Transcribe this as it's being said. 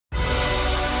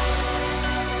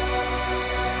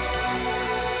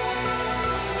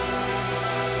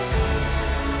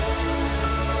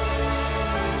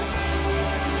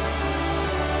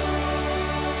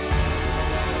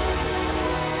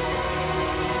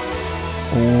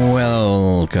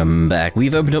Welcome back.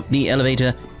 We've opened up the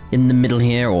elevator in the middle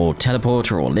here, or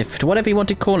teleporter, or lift, whatever you want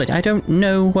to call it. I don't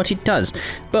know what it does,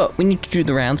 but we need to do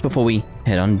the rounds before we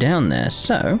head on down there.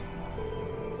 So,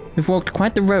 we've walked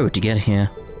quite the road to get here.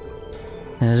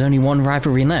 There's only one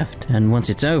rivalry left, and once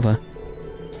it's over,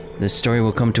 this story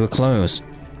will come to a close.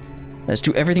 Let's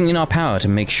do everything in our power to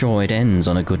make sure it ends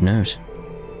on a good note.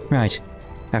 Right.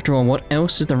 After all, what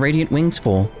else is the Radiant Wings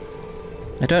for?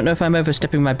 I don't know if I'm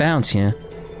overstepping my bounds here,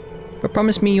 but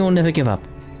promise me you'll never give up,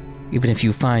 even if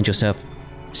you find yourself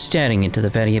staring into the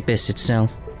very abyss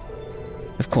itself.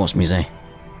 Of course, Muse. You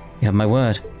have my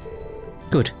word.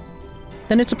 Good.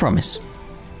 Then it's a promise.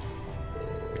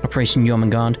 Operation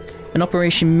Jormungand and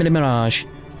Operation Millimirage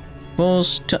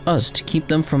falls to us to keep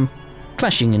them from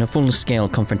clashing in a full-scale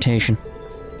confrontation.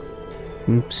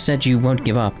 You said you won't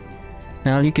give up.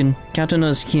 Well, you can count on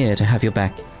us here to have your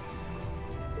back.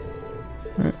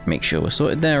 Make sure we're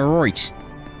sorted there. Right.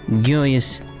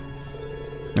 Glorious.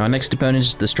 Our next opponent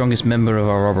is the strongest member of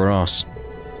our Ouroboros,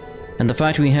 and the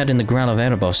fight we had in the Growl of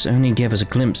Erebos only gave us a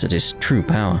glimpse at his true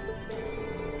power.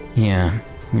 Yeah,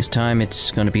 this time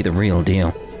it's going to be the real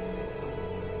deal.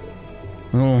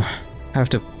 We'll have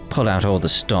to pull out all the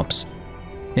stops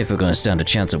if we're going to stand a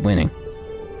chance of winning.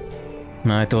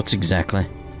 My thoughts exactly.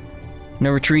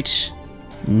 No retreat,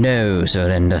 no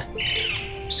surrender.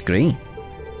 Scree.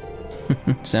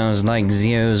 Sounds like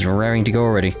Zio's raring to go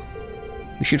already.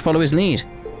 We should follow his lead.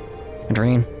 And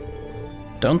Rean,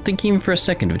 don't think even for a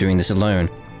second of doing this alone.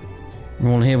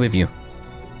 We're all here with you.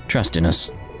 Trust in us.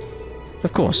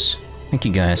 Of course. Thank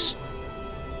you, guys.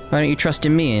 Why don't you trust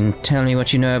in me and tell me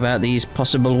what you know about these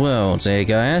possible worlds, eh,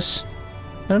 guys?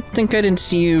 I don't think I didn't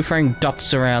see you throwing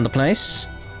dots around the place.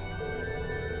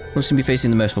 We'll soon be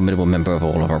facing the most formidable member of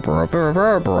all of our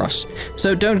Ouroboros,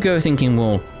 so don't go thinking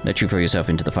we'll let you throw yourself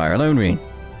into the fire alone, Rean.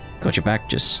 Got your back,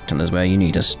 just tell us where you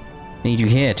need us. I need you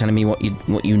here telling me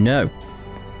what you know.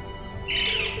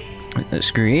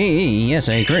 Scree, yes,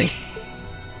 I agree.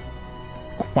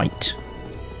 Quite.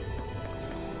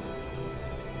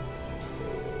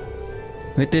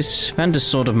 With this Vander's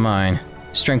sword of mine,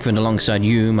 strengthened alongside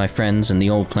you, my friends, and the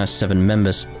old Class 7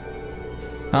 members,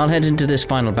 I'll head into this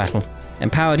final battle,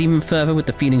 empowered even further with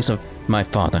the feelings of my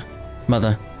father,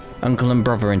 mother, uncle, and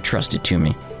brother entrusted to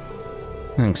me.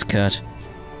 Thanks, Kurt.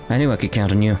 I knew I could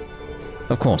count on you.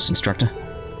 Of course, instructor.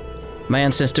 My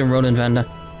ancestor, Roland Vander,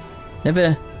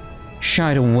 never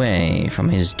shied away from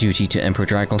his duty to Emperor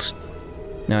Dragles.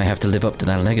 Now I have to live up to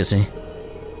that legacy.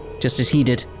 Just as he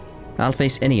did, I'll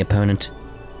face any opponent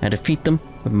and defeat them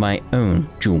with my own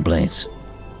jewel blades.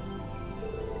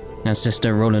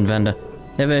 Ancestor Roland Vander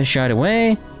never shied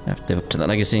away. I have to live up to that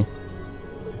legacy.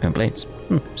 Own blades.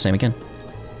 Same again.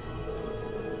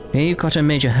 Here you've got a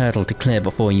major hurdle to clear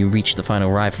before you reach the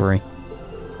final rivalry.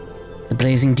 The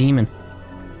Blazing Demon.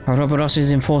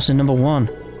 Ouroboros' enforcer number 1.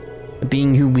 A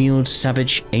being who wields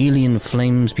savage, alien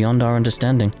flames beyond our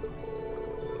understanding.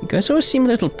 You guys always seem a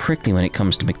little prickly when it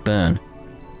comes to McBurn.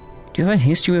 Do you have a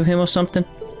history with him or something?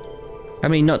 I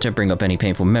mean, not to bring up any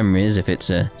painful memories if it's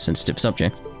a sensitive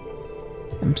subject.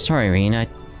 I'm sorry, Rean, I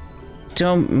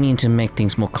don't mean to make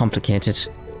things more complicated.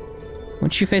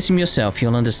 Once you face him yourself,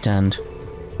 you'll understand.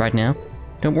 Right now,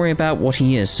 don't worry about what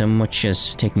he is so much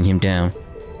as taking him down.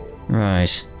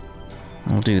 Right.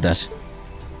 I'll do that.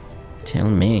 Tell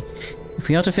me, if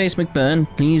we are to face McBurn,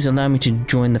 please allow me to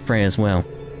join the fray as well.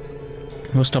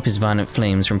 We'll stop his violent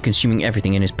flames from consuming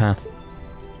everything in his path.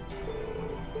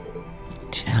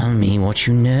 Tell me what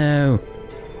you know.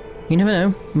 You never know,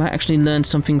 you might actually learn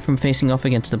something from facing off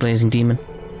against the Blazing Demon.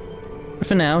 But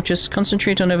for now, just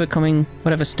concentrate on overcoming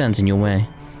whatever stands in your way.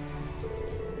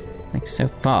 Like so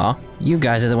far, you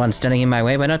guys are the ones standing in my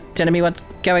way by not telling me what's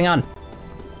going on.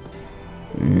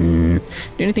 The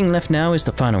only thing left now is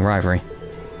the final rivalry.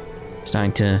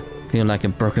 Starting to feel like a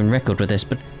broken record with this,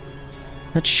 but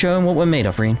let's show him what we're made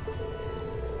of, Rean.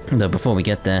 Though before we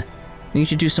get there, we need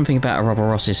to do something about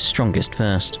Ouroboros' strongest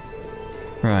first.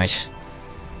 Right.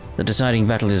 The deciding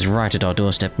battle is right at our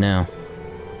doorstep now.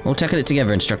 We'll tackle it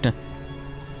together, instructor.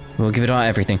 We'll give it our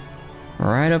everything.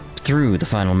 Right up through the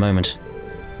final moment.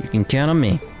 You can count on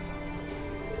me.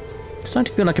 It's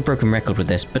starting to feel like a broken record with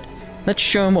this, but let's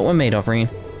show him what we're made of, Rean.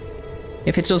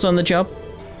 If it's us on the job,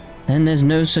 then there's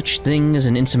no such thing as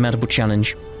an insurmountable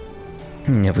challenge.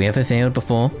 Have we ever failed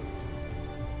before?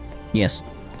 Yes.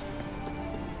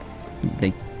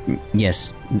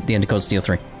 Yes, the Undercode Steel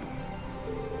 3.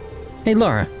 Hey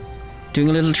Laura, doing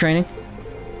a little training?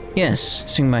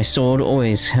 Yes, swinging my sword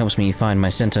always helps me find my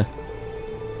center.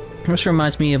 It also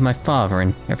reminds me of my father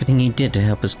and everything he did to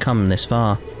help us come this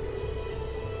far.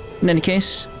 In any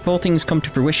case, if all things come to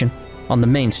fruition, on the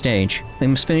main stage, we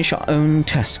must finish our own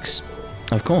tasks.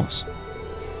 Of course.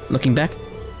 Looking back,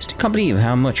 I still can't believe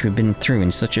how much we've been through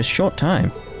in such a short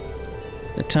time.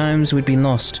 At times we'd be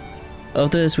lost.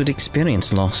 Others would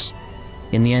experience loss.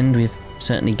 In the end, we've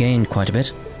certainly gained quite a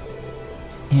bit.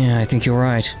 Yeah, I think you're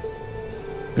right.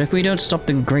 But if we don't stop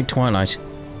the Great Twilight,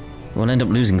 we'll end up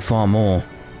losing far more.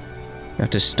 We have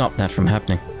to stop that from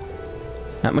happening.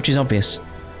 That much is obvious.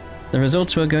 The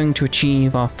results we're going to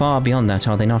achieve are far beyond that,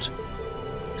 are they not?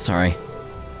 Sorry.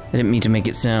 I didn't mean to make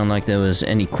it sound like there was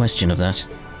any question of that.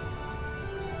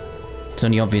 It's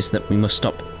only obvious that we must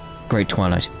stop Great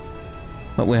Twilight.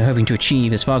 What we're hoping to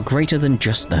achieve is far greater than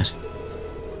just that.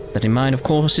 That in mind, of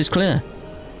course, is clear.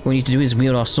 What we need to do is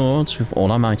wield our swords with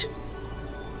all our might.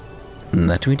 And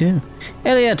that we do.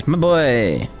 Elliot, my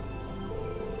boy!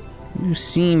 You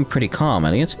seem pretty calm,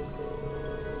 Elliot.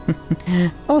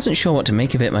 I wasn't sure what to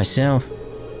make of it myself.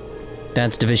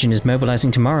 Dad's division is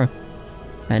mobilizing tomorrow,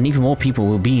 and even more people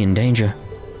will be in danger.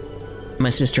 My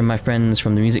sister and my friends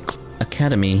from the music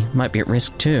academy might be at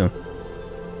risk too.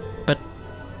 But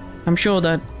I'm sure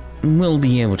that we'll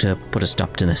be able to put a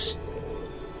stop to this.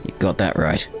 You got that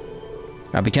right.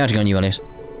 I'll be counting on you, Elliot.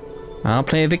 I'll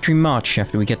play a victory march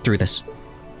after we get through this.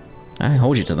 I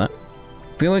hold you to that.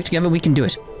 If we work together, we can do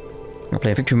it. I'll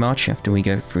play a victory march after we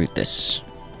go through this.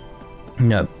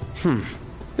 No.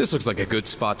 This looks like a good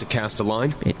spot to cast a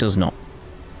line. It does not.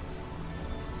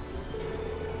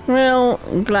 Well,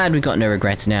 I'm glad we've got no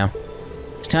regrets now.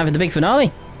 It's time for the big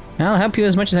finale. I'll help you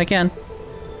as much as I can.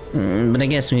 But I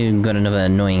guess we've got another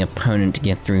annoying opponent to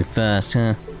get through first,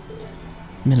 huh?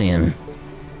 Million.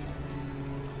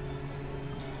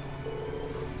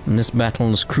 And this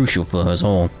battle is crucial for us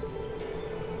all.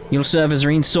 You'll serve as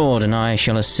Rean's sword, and I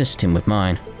shall assist him with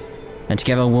mine. And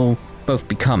together we'll both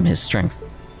become his strength.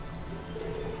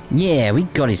 Yeah, we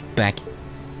got his back.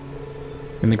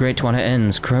 When the Great Twilight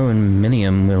ends, Crow and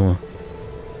Milliam will...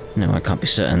 No, I can't be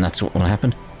certain that's what will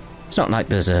happen. It's not like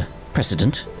there's a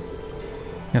precedent.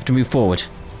 We have to move forward.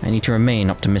 I need to remain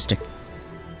optimistic.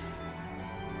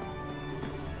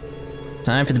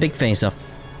 Time for the big face-off.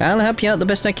 I'll help you out the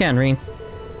best I can, Rean.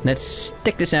 Let's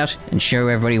stick this out and show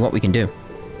everybody what we can do.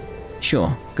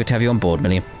 Sure, good to have you on board,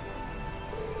 Milliam.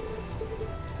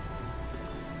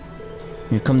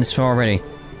 We've come this far already.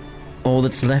 All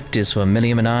that's left is for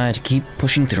Milliam and I to keep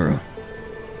pushing through.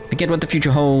 Forget what the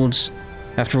future holds.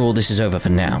 After all, this is over for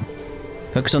now.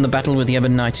 Focus on the battle with the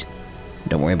Ebon Knight.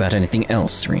 Don't worry about anything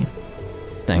else, Rean.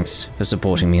 Thanks for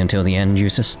supporting me until the end,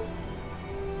 Eustace.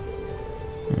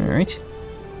 Alright.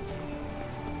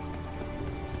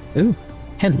 Ooh,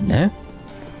 hello.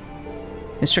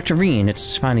 Instructor Rean,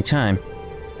 it's finally time.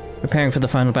 Preparing for the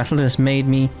final battle has made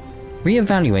me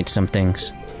reevaluate some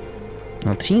things.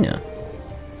 Altina.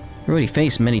 We already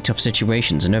faced many tough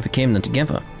situations and overcame them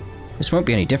together. This won't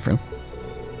be any different.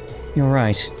 You're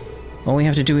right. All we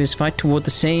have to do is fight toward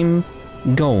the same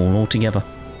goal altogether,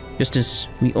 just as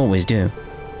we always do.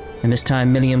 And this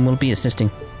time Milliam will be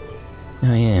assisting.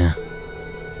 Oh yeah.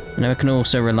 And I can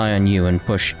also rely on you and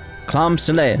push Clam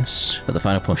Soleus for the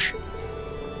final push.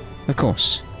 Of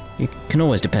course, you can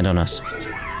always depend on us.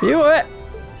 You it!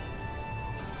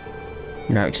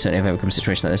 No, we certainly have overcome a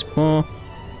situation like this before.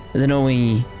 But then all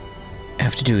we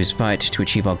have to do is fight to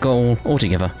achieve our goal all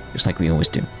together, just like we always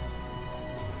do.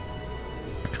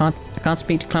 I can't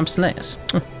speak to Clam Soleus.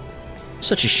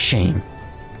 Such a shame.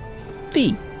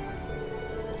 V.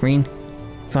 Rean,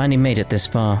 finally made it this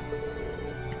far.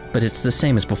 But it's the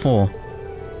same as before.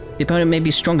 The opponent may be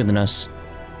stronger than us,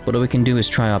 but all we can do is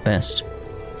try our best.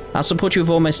 I'll support you with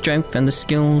all my strength and the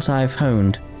skills I've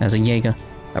honed as a Jaeger,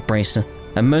 a bracer,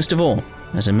 and most of all,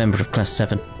 as a member of Class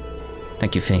 7.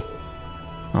 Thank you, Fee.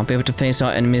 I'll be able to face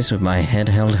our enemies with my head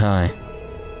held high.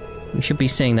 We should be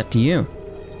saying that to you.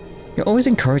 You're always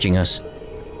encouraging us.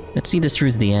 Let's see this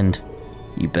through to the end.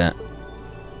 You bet.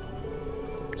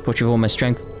 Support you with all my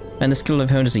strength and the skill I've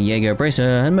honed as a Jaeger, bracer,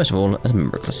 and most of all, as a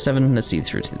member of Class 7. Let's see it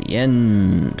through to the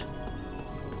end.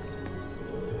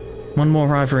 One more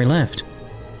rivalry left.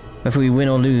 Whether we win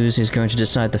or lose is going to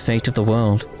decide the fate of the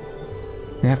world.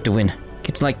 We have to win.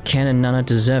 Kids like Ken and Nana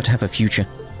deserve to have a future.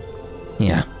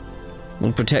 Yeah.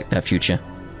 We'll protect that future.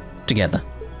 Together.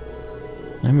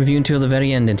 I'm with you until the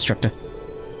very end, Instructor.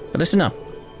 But listen up.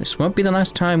 This won't be the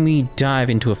last time we dive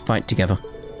into a fight together.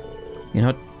 You're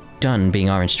not done being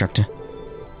our instructor.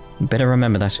 You better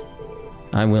remember that.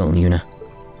 I will, Yuna.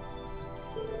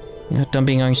 You're not done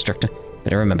being our instructor.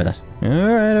 Better remember that.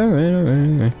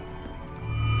 Alright.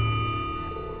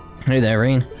 Hey there,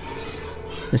 Rean.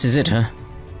 This is it, huh?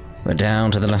 We're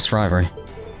down to the last rivalry.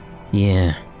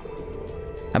 Yeah.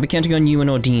 I'll be counting on you and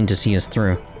Ordine to see us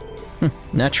through.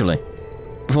 Naturally.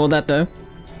 Before that, though,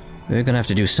 we're gonna have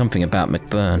to do something about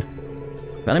McBurn.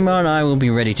 Valimar and I will be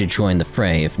ready to join the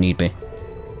fray if need be.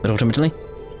 But ultimately,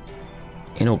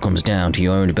 it all comes down to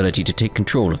your own ability to take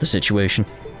control of the situation.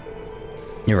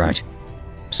 You're right.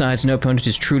 Besides, no opponent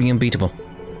is truly unbeatable.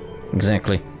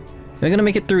 Exactly. We're gonna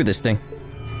make it through this thing.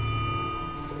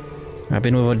 I've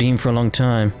been with Odin for a long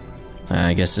time.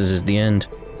 I guess this is the end.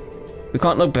 We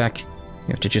can't look back.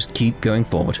 We have to just keep going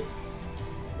forward.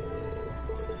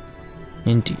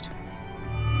 Indeed.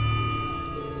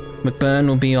 McBurn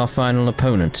will be our final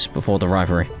opponent before the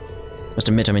rivalry. Must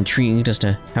admit I'm intrigued as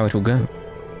to how it will go.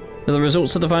 Though the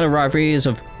results of the final rivalry is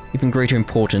of even greater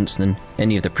importance than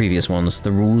any of the previous ones,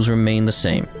 the rules remain the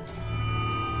same.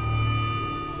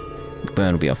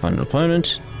 McBurn will be our final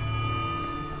opponent.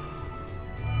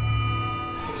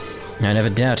 I never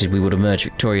doubted we would emerge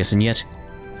victorious, and yet,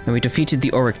 when we defeated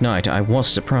the Auric Knight, I was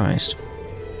surprised.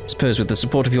 I suppose with the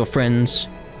support of your friends,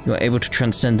 you are able to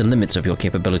transcend the limits of your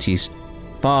capabilities,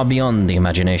 far beyond the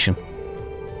imagination.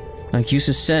 Like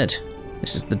Eustace said,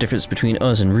 this is the difference between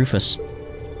us and Rufus.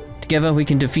 Together we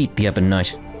can defeat the Ebon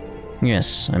Knight.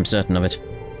 Yes, I'm certain of it.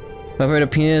 However, it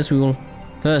appears we will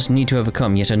first need to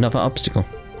overcome yet another obstacle.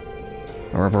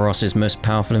 Ouroboros' most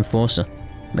powerful enforcer,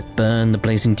 McBurn the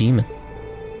Blazing Demon.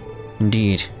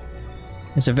 Indeed.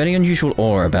 There's a very unusual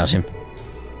aura about him.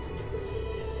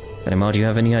 Valimar, do you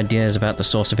have any ideas about the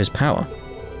source of his power?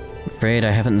 I'm afraid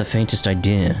I haven't the faintest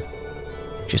idea.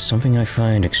 Which is something I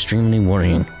find extremely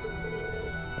worrying.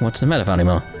 What's the matter,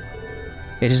 Valimar?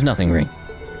 It is nothing, Rean.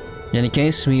 In any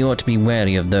case, we ought to be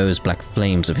wary of those black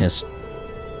flames of his.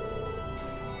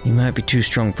 He might be too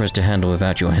strong for us to handle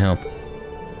without your help.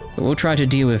 But we'll try to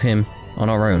deal with him on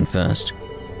our own first.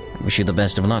 I wish you the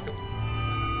best of luck.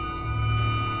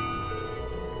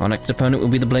 Our next opponent will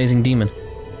be the Blazing Demon.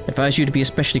 I advise you to be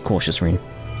especially cautious, Rean.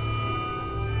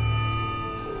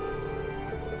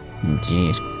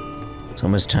 Indeed. It's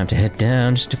almost time to head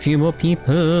down. Just a few more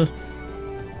people.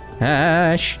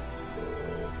 Ash!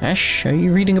 Ash, are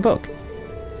you reading a book?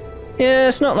 Yeah,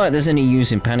 it's not like there's any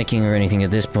use in panicking or anything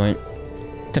at this point.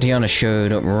 Tatiana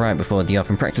showed up right before the up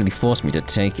and practically forced me to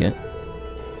take it.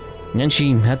 And then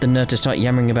she had the nerve to start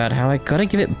yammering about how I gotta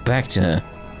give it back to her.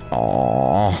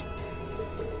 Aww.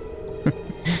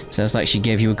 Sounds like she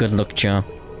gave you a good look, Char.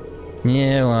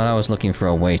 Yeah, well, I was looking for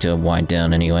a way to wind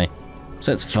down anyway.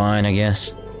 So it's fine, I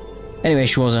guess. Anyway,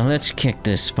 Schwarzer, let's kick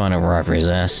this final rivalry's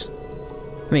ass.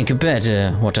 I mean, compared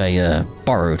to what I,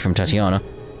 borrowed from Tatiana,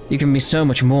 you can be so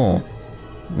much more.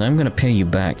 And I'm gonna pay you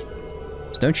back.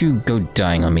 So don't you go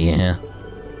dying on me here.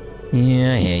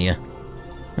 Yeah, I hear ya.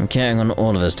 I'm counting on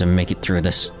all of us to make it through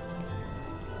this.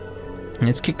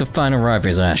 Let's kick the final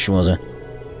rivalry's ass, Schwarzer.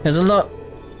 There's a lot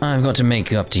I've got to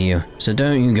make up to you, so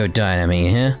don't you go dying on me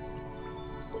here.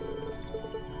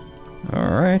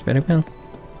 Alright, very well.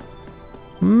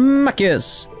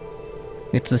 Marcus!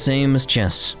 It's the same as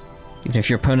chess. Even if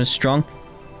your opponent's strong,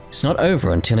 it's not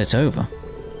over until it's over.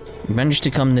 You managed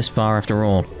to come this far after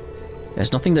all.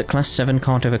 There's nothing that Class 7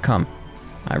 can't overcome.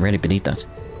 I really believe that.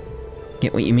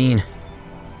 Get what you mean.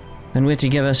 When we're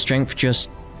together, strength just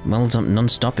wells up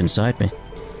non-stop inside me.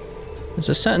 There's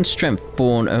a certain strength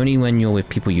born only when you're with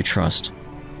people you trust.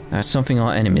 That's something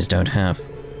our enemies don't have.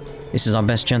 This is our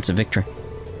best chance of victory.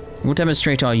 We'll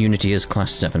demonstrate our unity as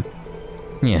Class 7.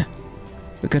 Yeah,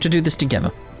 we're going to do this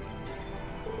together.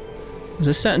 There's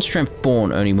a certain strength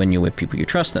born only when you're with people you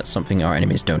trust. That's something our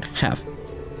enemies don't have.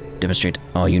 Demonstrate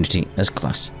our unity as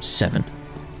Class 7.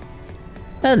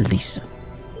 Elisa.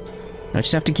 I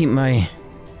just have to keep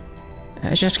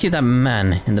that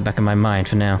man in the back of my mind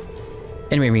for now.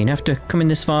 Anyway, Rean, after coming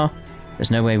this far,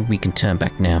 there's no way we can turn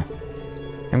back now.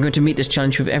 I'm going to meet this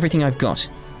challenge with everything I've got.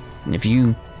 And if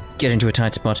you get into a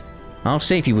tight spot, I'll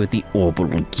save you with the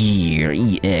Orbital Gear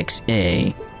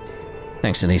EXA.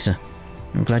 Thanks, Elisa.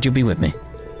 I'm glad you'll be with me.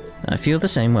 I feel the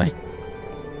same way.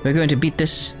 We're going to beat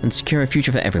this and secure a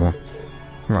future for everyone.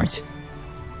 Right.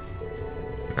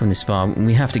 Come this far,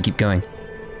 we have to keep going.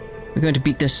 We're going to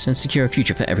beat this and secure a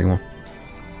future for everyone.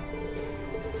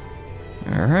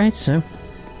 Alright, so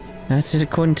that's it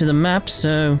according to the map,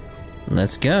 so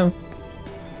let's go.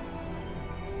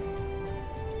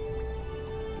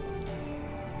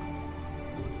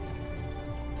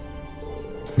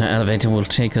 That elevator will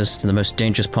take us to the most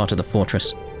dangerous part of the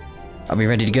fortress. Are we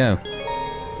ready to go?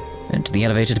 Enter the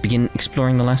elevator to begin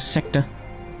exploring the last sector?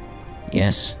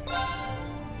 Yes.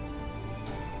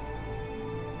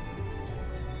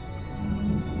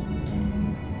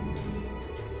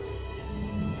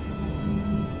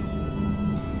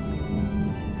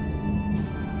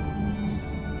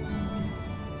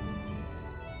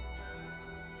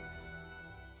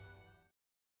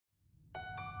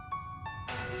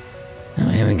 Oh,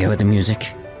 here we go with the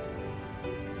music.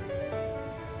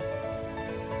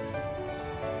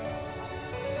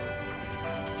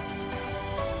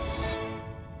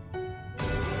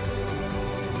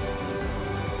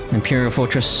 Imperial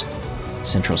Fortress,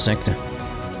 Central Sector.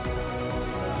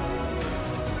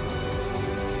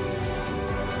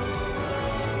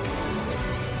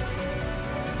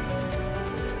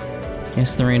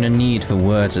 Guess there ain't a need for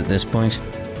words at this point.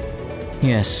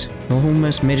 Yes, we've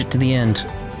almost made it to the end.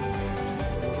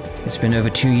 It's been over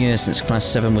 2 years since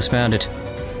Class VII was founded.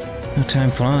 How time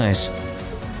flies.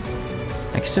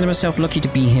 I consider myself lucky to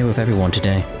be here with everyone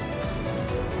today.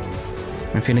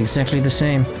 I feel exactly the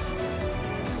same.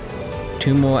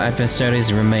 2 more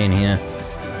adversaries remain here,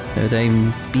 though they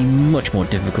be much more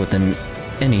difficult than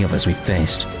any of us we've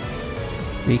faced.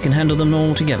 We can handle them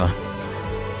all together.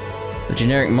 The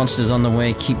generic monsters on the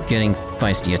way keep getting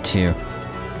feistier too.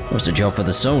 What's the job for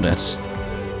the soldiers?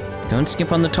 Don't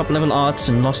skip on the top level arts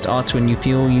and lost arts when you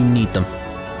feel you need them.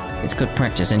 It's good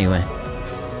practice anyway.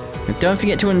 And don't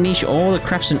forget to unleash all the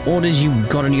crafts and orders you've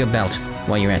got on your belt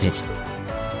while you're at it.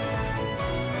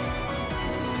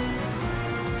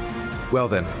 Well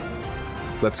then,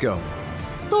 let's go.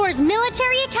 Thor's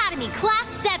Military Academy, Class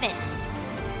 7.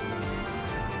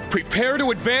 Prepare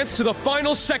to advance to the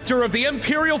final sector of the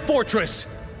Imperial Fortress!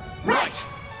 Right!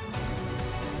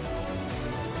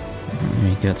 There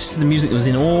you go. This is the music that was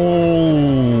in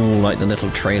all like the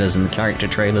little trailers and character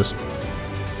trailers.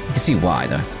 You can see why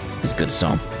though. It's a good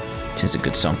song. It is a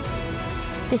good song.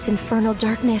 This infernal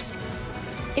darkness.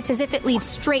 It's as if it leads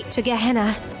straight to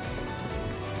Gehenna.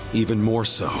 Even more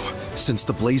so, since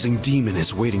the blazing demon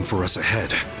is waiting for us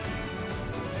ahead.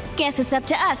 Guess it's up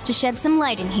to us to shed some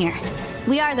light in here.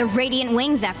 We are the Radiant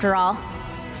Wings after all.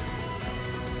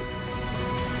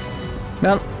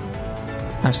 Well,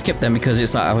 I've skipped them because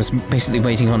it's like I was basically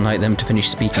waiting on like them to finish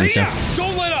speaking, so...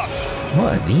 Don't let up!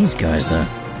 What are these guys though?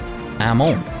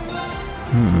 Ammo.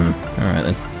 Alright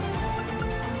then.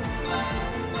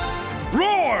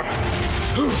 Roar!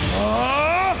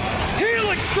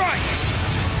 Healing strike!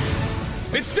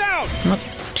 It's down! Not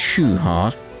too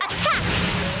hard. Attack!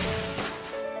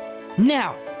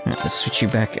 Now! Right, let's switch you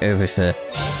back over for...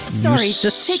 Sorry,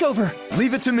 Eustace. take over!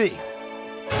 Leave it to me.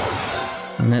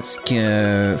 And let's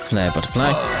go... Flare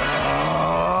Butterfly.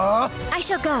 I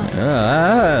shall go.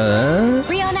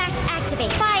 Rean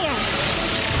activate. Fire!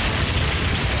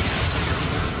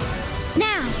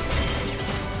 Now!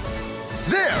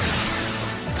 There!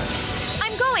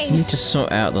 I'm going! Need to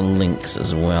sort out the links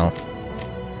as well.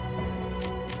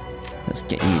 Let's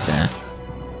get you there.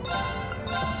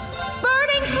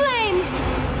 Burning flames!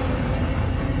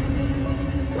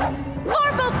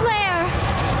 Vorpal flare!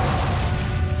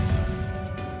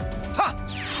 Ha!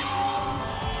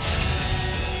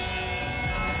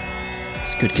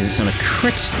 It's good because it's on a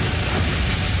crit.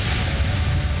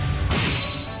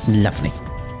 Lovely.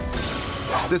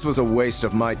 This was a waste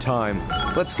of my time.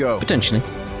 Let's go. Potentially.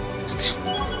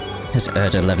 There's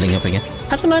Erda leveling up again.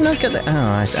 How did I not get that?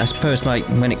 Oh, I suppose like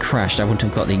when it crashed I wouldn't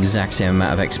have got the exact same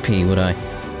amount of XP, would I?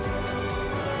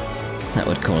 That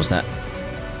would cause that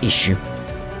issue.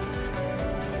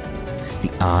 It's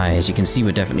the eyes. You can see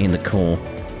we're definitely in the core.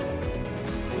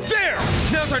 There!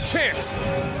 Now's our chance!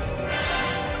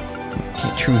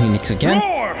 Okay, True Phoenix again.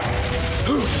 Roar!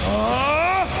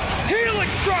 Healing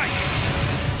strike!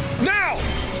 Now!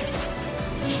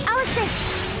 I'll assist!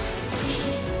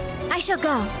 I shall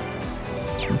go.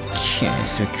 Okay,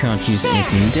 so we can't use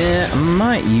anything there. I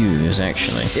might use,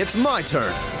 actually. It's my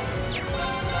turn.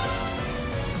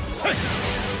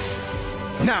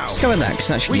 Now. Let's go with that, because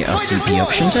that should get our CP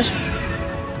up, shouldn't it?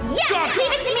 Yes!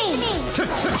 Leave it to me!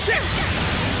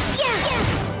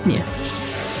 Yeah.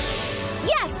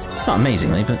 Yes! Not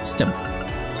amazingly, but still.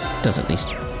 Does at least.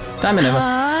 Time it over,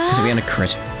 because we're going to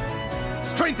crit.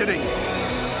 Strengthening.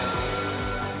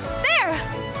 There!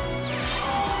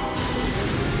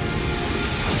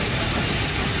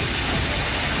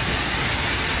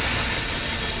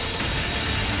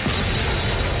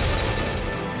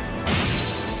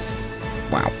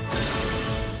 Wow.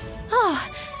 Oh,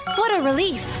 what a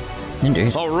relief.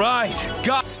 Indeed. Alright,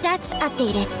 got Stats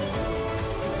updated.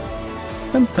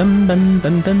 Bum bum bum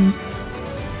bum bum.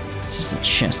 Just a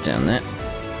chest down there.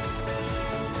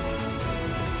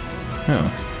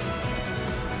 Oh.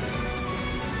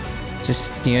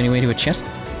 Just the only way to a chest?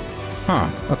 Huh.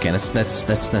 Okay, let's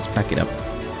back it up.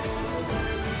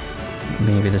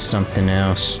 Maybe there's something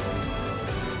else.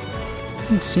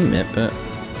 Didn't seem it, but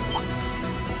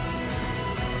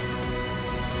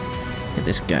look at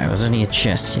this guy. There's only a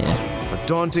chest here. A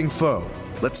daunting foe.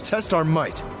 Let's test our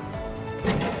might.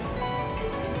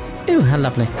 Ooh, how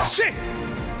lovely. shit!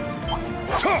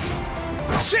 Tuh!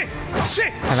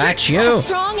 How about you? A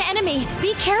strong enemy.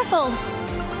 Be careful.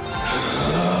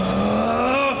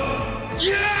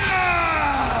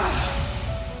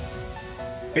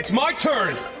 It's my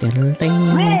turn!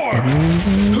 Roar!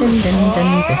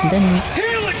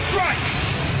 Helix strike!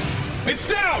 It's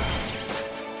down!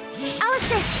 I'll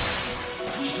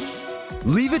assist.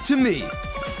 Leave it to me.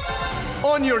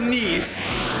 On your knees.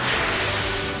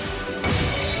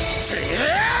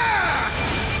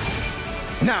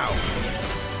 Now.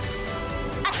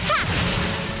 Attack!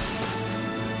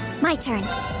 My turn.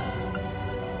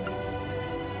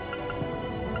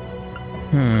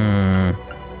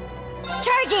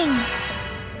 Charging!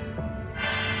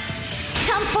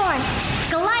 Come forth,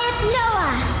 Goliath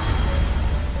Noah!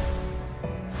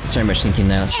 It's very much thinking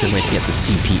that's a good way to get the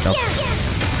CP up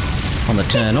on the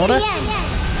turn order.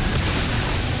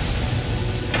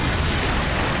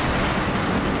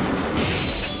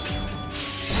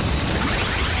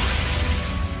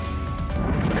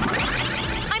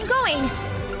 I'm going.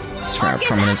 Let's try our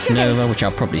Prominence Nova, which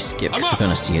I'll probably skip because we're going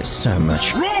to see it so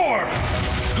much. Roar!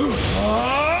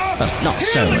 That's not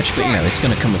so much, but you know, it's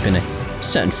going to come up in a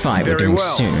certain fight we're doing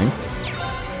soon.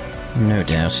 No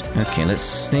doubt. Okay,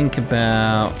 let's think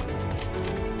about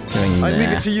doing I that.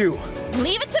 leave it to you.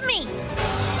 Leave it to me.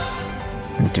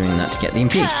 And doing that to get the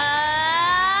MP.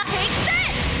 Take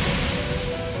this.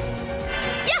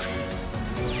 Yeah.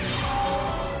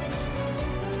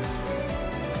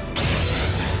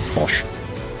 Bosh.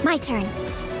 My turn.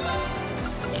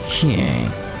 Okay.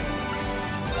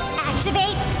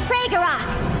 Activate Ragnarok!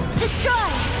 Destroy!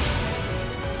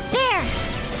 There!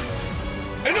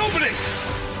 An opening!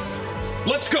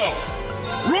 Let's go!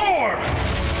 Roar!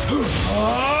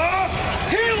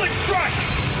 Helix strike!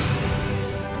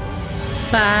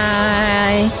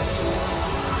 Bye!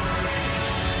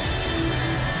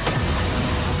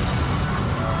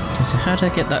 So how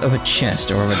did I get that over chest,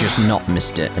 or have I just not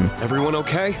missed it and Everyone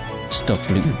okay? stuff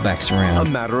loop backs A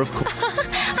around? matter of course.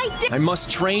 I must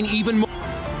train even more.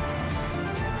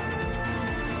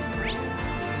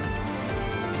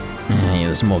 Yeah,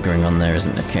 there's more going on there,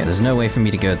 isn't there? Okay, there's no way for me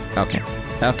to go. Okay,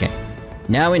 okay.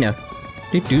 Now we know.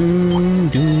 Watch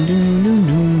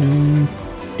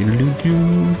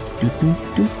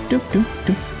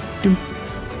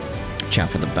out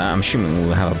for the bat. I'm assuming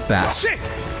we'll have a bat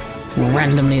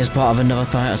randomly as part of another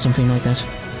fight or something like that.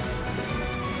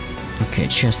 Okay,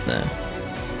 chest there.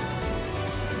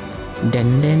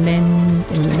 Dun, dun, dun,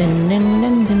 dun, dun,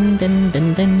 dun, dun, dun,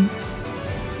 dun, dun.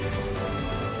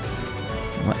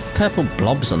 What purple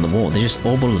blobs on the wall? They're just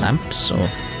orbital lamps, or?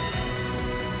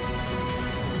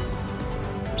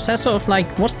 Is that sort of like,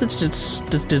 what's the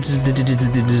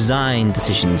design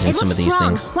decisions in some of these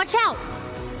things? Watch out.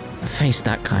 I've faced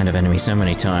that kind of enemy so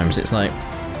many times, it's like,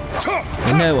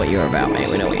 we know what you're about, mate,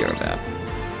 we know what you're about.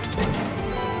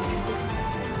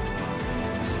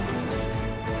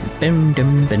 Bum,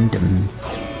 dum, bum, dum.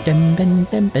 Dum, bum,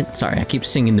 bum, bum. Sorry, I keep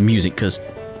singing the music because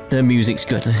the music's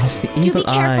good. It's the Do evil be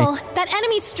careful. eye. That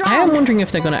enemy's strong. I am wondering if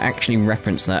they're going to actually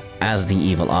reference that as the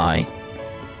evil eye.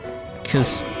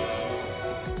 Because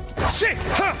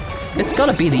it's got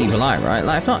to be the evil eye, right?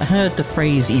 Like, I've not heard the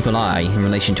phrase evil eye in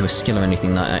relation to a skill or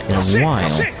anything like that in a while.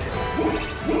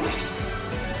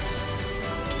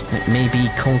 It may be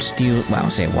Cold Steel. Well,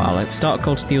 I'll say a while. Let's start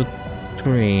Cold Steel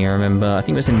 3. I remember. I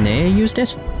think it was Nair used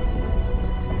it.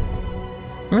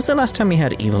 When was the last time we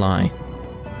had evil eye?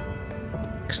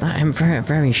 Because I'm very,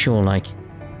 very sure, like,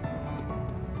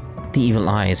 the evil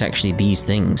eye is actually these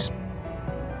things.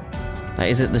 Like,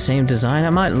 is it the same design? I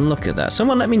might look at that.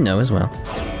 Someone let me know as well.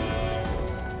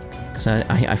 Because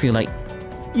I feel like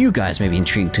you guys may be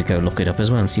intrigued to go look it up as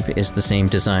well and see if it is the same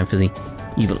design for the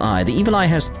evil eye. The evil eye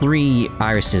has 3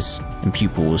 irises and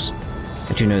pupils.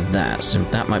 I do know that, so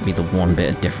that might be the one bit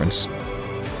of difference.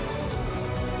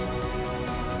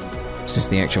 Is this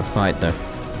the actual fight, though?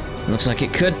 Looks like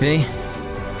it could be.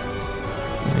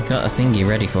 We got a thingy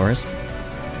ready for us.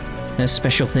 No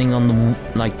special thing on the,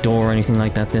 like, door or anything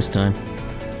like that this time.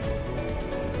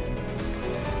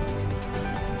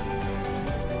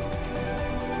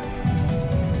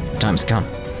 The time's come.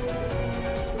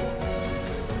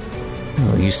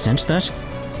 Oh, you sense that?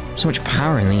 So much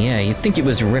power in the air, you'd think it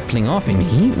was rippling off in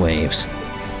heat waves.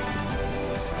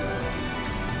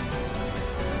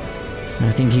 And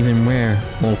I think even we're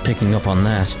all picking up on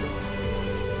that.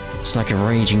 It's like a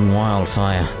raging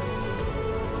wildfire.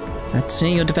 I'd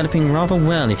say you're developing rather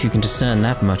well if you can discern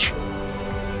that much.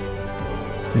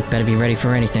 We'd better be ready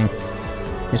for anything.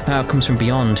 His power comes from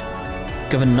beyond,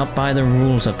 governed not by the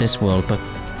rules of this world, but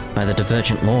by the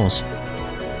divergent laws.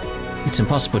 It's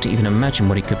impossible to even imagine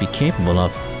what he could be capable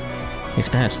of,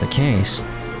 if that's the case.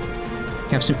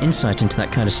 have some insight into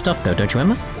that kind of stuff though, don't you,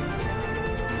 Emma?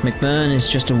 McBurn is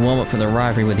just a warm-up for the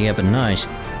rivalry with the Ebon Knight.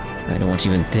 I don't want to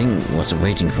even think what's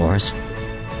awaiting for us.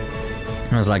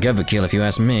 Sounds like overkill if you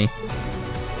ask me.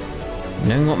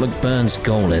 Knowing what McBurn's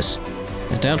goal is,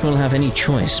 I doubt we'll have any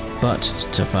choice but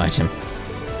to fight him.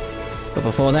 But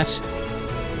before that,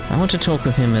 I want to talk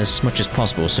with him as much as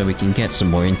possible so we can get some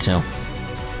more intel.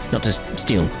 Not to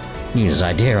steal Yuna's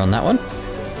idea on that one.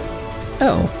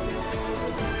 Oh,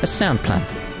 a sound plan.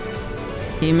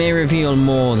 He may reveal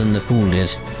more than the fool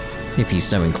did, if he's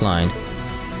so inclined.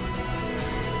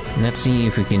 Let's see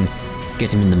if we can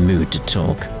get him in the mood to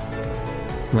talk.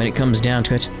 When it comes down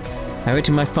to it, I owe it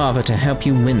to my father to help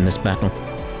you win this battle.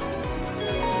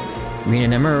 Rean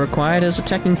and Emma are required as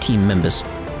attacking team members.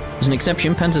 As an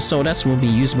exception, Panzer Soldaten will be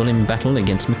usable in battle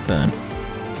against McBurn.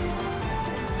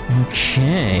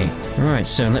 Okay, right,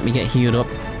 so let me get healed up.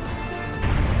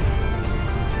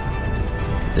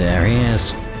 There he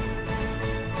is.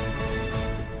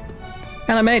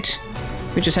 Hello, mate.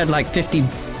 We just had like 50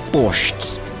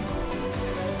 borschts.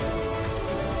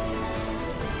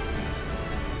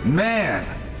 Man,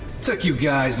 took you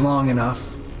guys long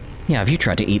enough. Yeah, have you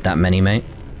tried to eat that many, mate?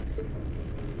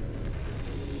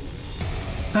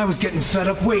 I was getting fed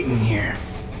up waiting here.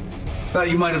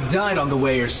 Thought you might have died on the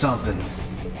way or something.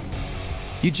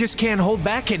 You just can't hold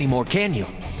back anymore, can you?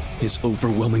 His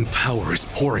overwhelming power is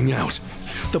pouring out.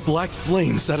 The black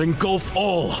flames that engulf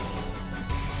all.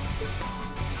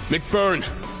 McBurn,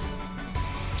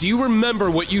 do you remember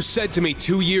what you said to me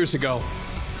 2 years ago?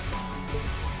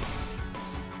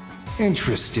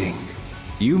 Interesting.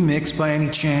 You mix by any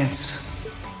chance?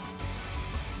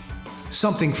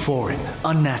 Something foreign,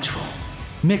 unnatural,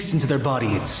 mixed into their body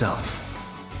itself.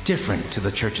 Different to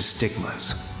the Church's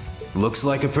stigmas. Looks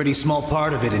like a pretty small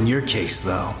part of it in your case,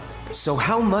 though. So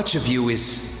how much of you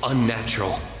is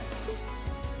unnatural?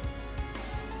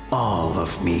 All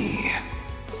of me.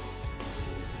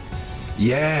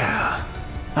 Yeah.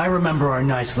 I remember our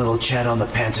nice little chat on the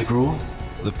Pantagruel.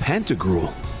 The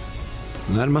Pantagruel?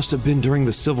 That must have been during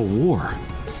the Civil War.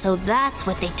 So that's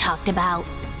what they talked about.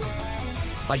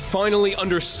 I finally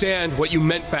understand what you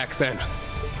meant back then.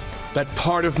 That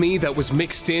part of me that was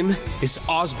mixed in is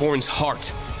Osborn's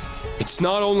heart. It's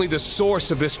not only the source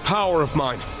of this power of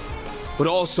mine, but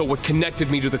also what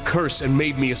connected me to the curse and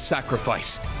made me a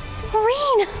sacrifice.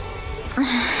 Rean!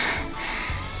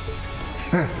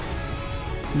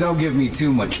 Don't give me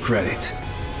too much credit.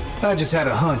 I just had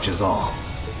a hunch is all.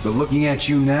 But looking at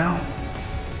you now,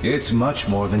 it's much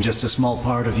more than just a small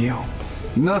part of you.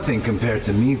 Nothing compared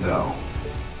to me, though.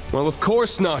 Well, of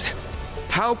course not.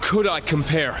 How could I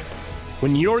compare,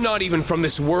 when you're not even from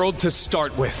this world to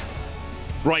start with?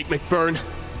 Right, McBurn?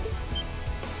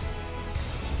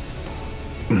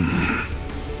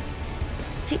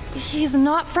 He's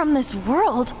not from this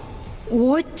world.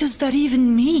 What does that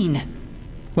even mean?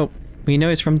 Well, we know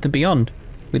he's from the Beyond.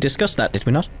 We discussed that, did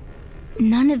we not?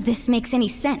 None of this makes any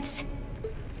sense.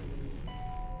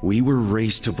 We were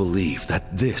raised to believe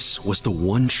that this was the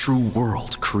one true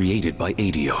world created by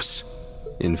Aidios.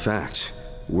 In fact,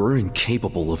 we're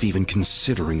incapable of even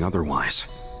considering otherwise.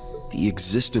 The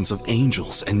existence of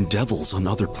angels and devils on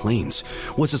other planes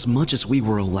was as much as we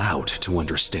were allowed to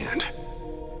understand.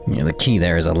 Yeah, the key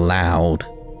there is allowed.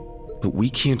 But we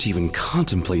can't even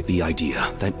contemplate the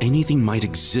idea that anything might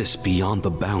exist beyond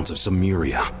the bounds of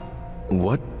Zemuria.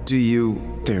 What do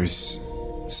you... There's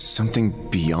something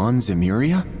beyond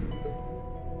Zemuria?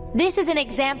 This is an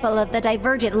example of the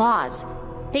divergent laws.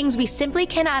 Things we simply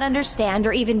cannot understand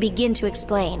or even begin to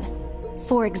explain.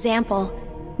 For example,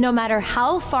 no matter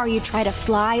how far you try to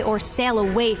fly or sail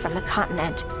away from the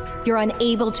continent, you're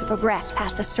unable to progress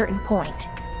past a certain point.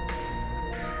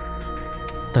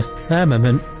 The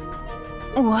firmament.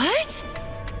 What?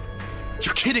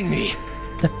 You're kidding me!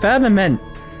 The firmament!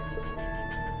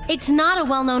 It's not a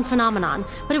well-known phenomenon,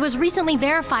 but it was recently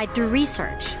verified through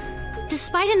research.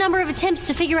 Despite a number of attempts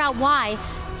to figure out why,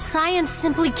 science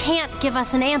simply can't give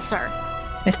us an answer.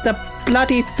 It's the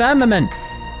bloody firmament!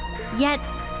 Yet,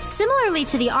 similarly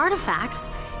to the artifacts,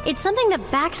 it's something that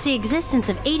backs the existence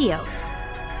of Aidios.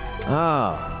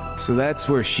 Ah, so that's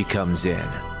where she comes in.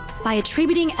 By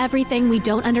attributing everything we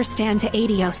don't understand to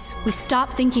Aidios, we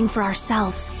stop thinking for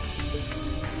ourselves.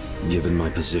 Given my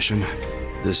position,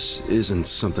 this isn't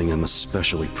something I'm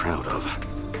especially proud of.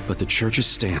 But the Church's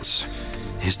stance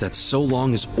is that so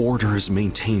long as order is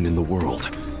maintained in the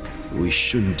world, we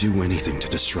shouldn't do anything to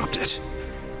disrupt it.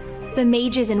 The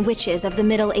mages and witches of the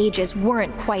Middle Ages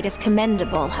weren't quite as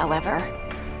commendable, however.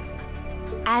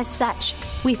 As such,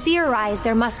 we theorize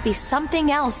there must be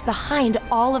something else behind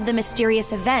all of the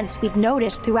mysterious events we've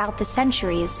noticed throughout the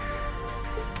centuries.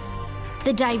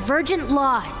 The divergent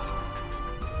laws.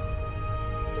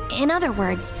 In other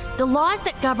words, the laws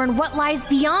that govern what lies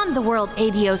beyond the world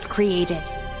Adios created.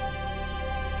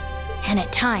 And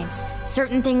at times,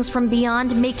 certain things from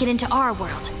beyond make it into our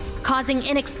world, causing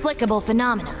inexplicable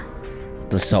phenomena.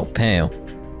 The salt pail.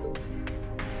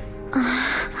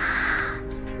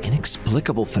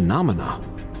 Inexplicable phenomena.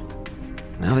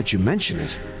 Now that you mention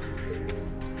it.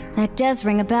 That does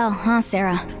ring a bell, huh,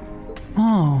 Sarah?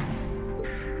 Oh.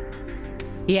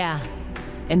 Yeah,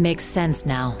 it makes sense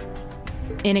now.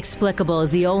 Inexplicable is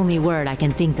the only word I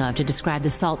can think of to describe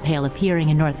the salt pail appearing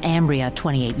in Northumbria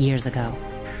 28 years ago.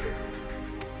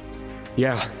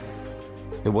 Yeah.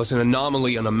 It was an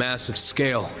anomaly on a massive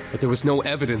scale, but there was no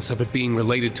evidence of it being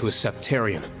related to a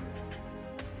Septarian.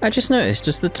 I just noticed,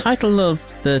 does the title of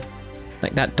the,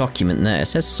 like that document there, it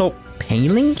says salt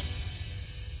paling?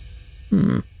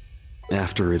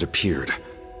 After it appeared,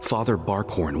 Father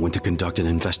Barkhorn went to conduct an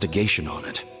investigation on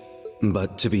it.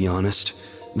 But to be honest,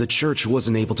 the church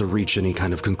wasn't able to reach any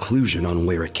kind of conclusion on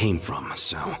where it came from,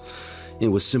 so it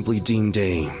was simply deemed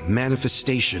a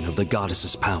manifestation of the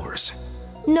goddess's powers.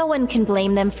 No one can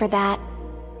blame them for that.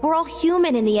 We're all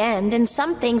human in the end, and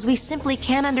some things we simply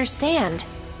can't understand.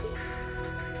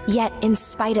 Yet, in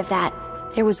spite of that,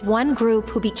 there was one group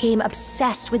who became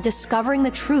obsessed with discovering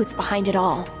the truth behind it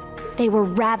all. They were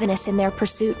ravenous in their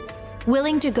pursuit,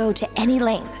 willing to go to any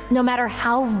length, no matter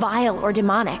how vile or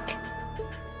demonic.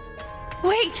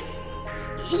 Wait!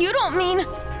 You don't mean...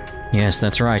 Yes,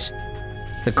 that's right.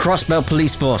 The Crossbell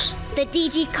Police Force. The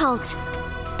DG cult.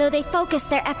 Though they focused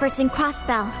their efforts in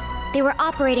Crossbell, they were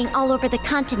operating all over the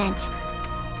continent.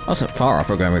 I wasn't far off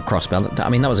for going with Crossbell. I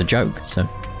mean, that was a joke, so...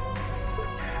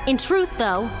 In truth,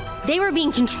 though, they were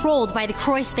being controlled by the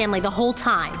Croix family the whole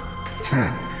time.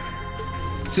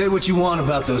 Say what you want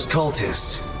about those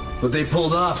cultists, but they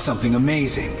pulled off something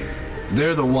amazing.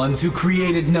 They're the ones who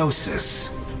created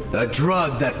Gnosis, a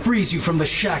drug that frees you from the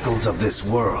shackles of this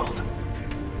world.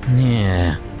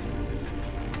 Yeah.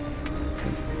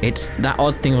 It's that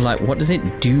odd thing of like, what does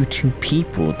it do to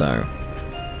people, though?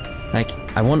 Like,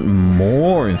 I want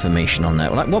more information on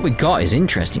that. Like, what we got is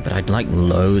interesting, but I'd like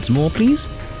loads more, please.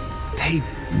 They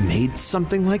made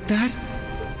something like that?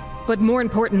 But more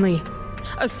importantly,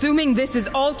 assuming this is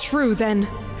all true, then...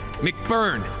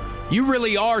 McBurn, you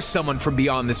really are someone from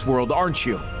beyond this world, aren't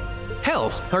you?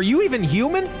 Hell, are you even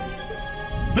human?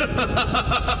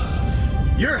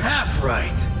 You're half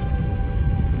right.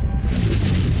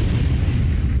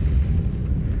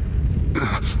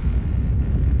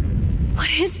 What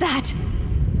is that?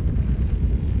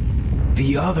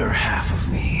 The other half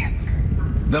of me.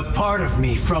 The part of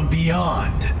me from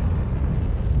beyond.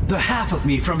 The half of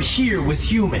me from here was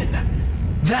human.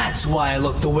 That's why I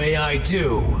look the way I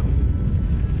do.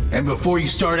 And before you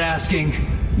start asking,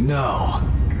 no,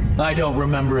 I don't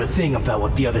remember a thing about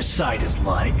what the other side is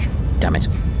like. Damn it.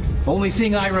 Only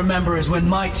thing I remember is when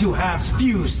my two halves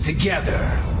fused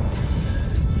together.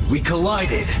 We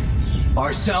collided,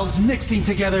 ourselves mixing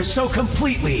together so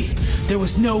completely, there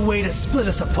was no way to split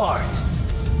us apart.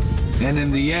 And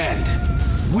in the end,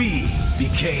 we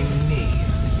became me.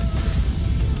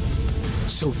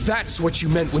 So that's what you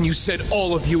meant when you said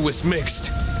all of you was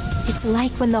mixed. It's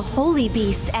like when the Holy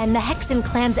Beast and the Hexen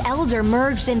clan's elder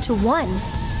merged into one.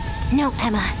 No,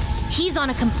 Emma. He's on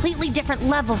a completely different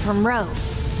level from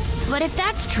Rose. But if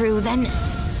that's true, then...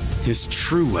 His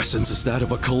true essence is that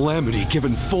of a calamity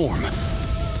given form.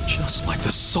 Just like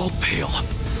the salt pail.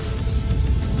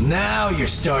 Now you're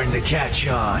starting to catch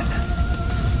on.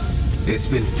 It's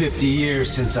been 50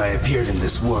 years since I appeared in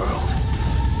this world.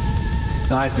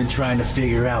 I've been trying to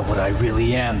figure out what I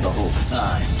really am the whole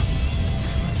time.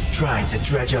 Trying to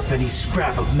dredge up any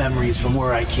scrap of memories from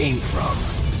where I came from.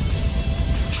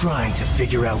 Trying to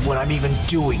figure out what I'm even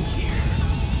doing here.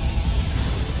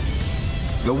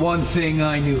 The one thing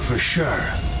I knew for sure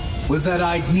was that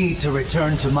I'd need to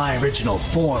return to my original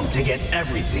form to get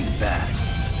everything back.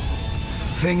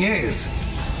 Thing is,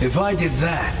 if I did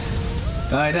that,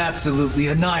 I'd absolutely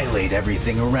annihilate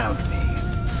everything around me.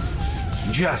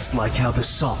 Just like how the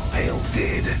salt pail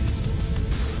did.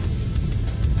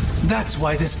 That's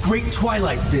why this Great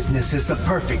Twilight business is the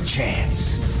perfect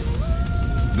chance.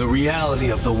 The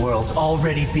reality of the world's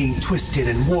already being twisted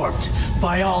and warped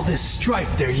by all this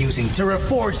strife they're using to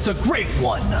reforge the Great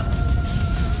One.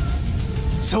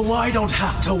 So I don't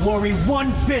have to worry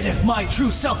one bit if my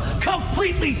true self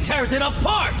completely tears it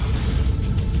apart!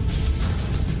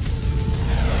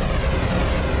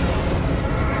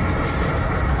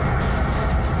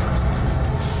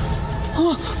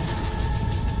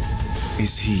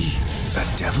 Is he a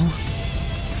devil?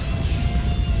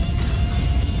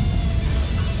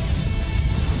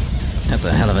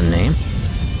 That's a hell of a name.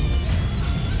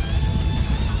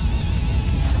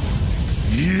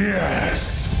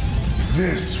 Yes!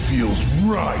 This feels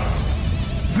right.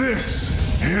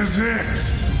 This is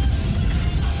it!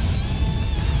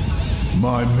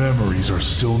 My memories are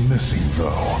still missing,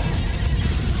 though.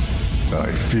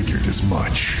 I figured as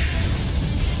much.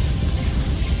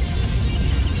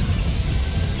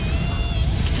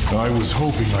 I was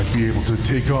hoping I'd be able to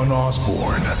take on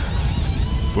Osborn,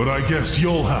 but I guess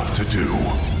you'll have to do.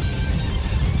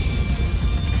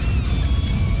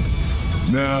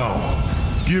 Now,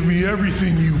 give me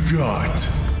everything you got.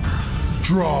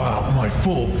 Draw out my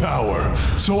full power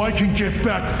so I can get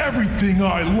back everything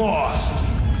I lost.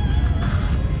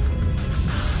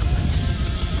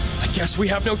 I guess we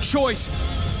have no choice.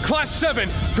 Class VII,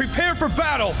 prepare for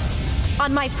battle!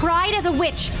 On my pride as a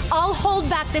witch, I'll hold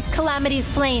back this calamity's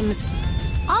flames.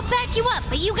 I'll back you up,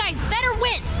 but you guys better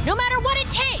win, no matter what it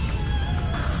takes!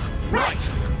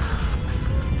 Right!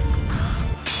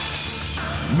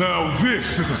 Now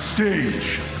this is a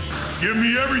stage. Give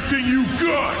me everything you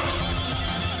got!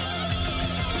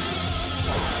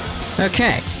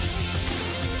 Okay.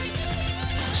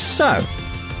 So,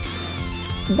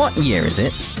 what year is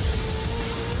it?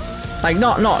 Like,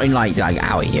 not in like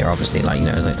our year, obviously. Like, you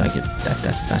know,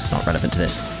 that's not relevant to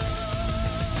this.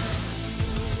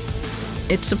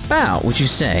 It's about, would you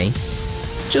say,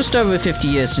 just over 50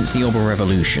 years since the Orbital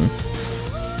Revolution,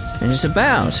 and it's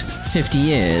about 50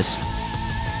 years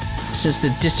since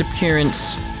the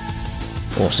disappearance,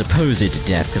 or supposed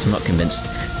death, because I'm not convinced,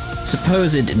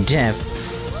 supposed death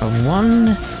of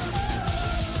one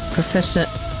Professor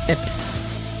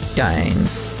Epstein.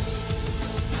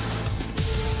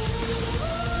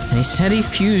 And he said he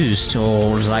fused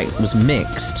or was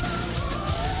mixed.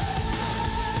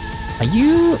 Are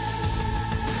you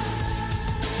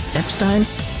Epstein?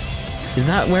 Is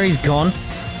that where he's gone?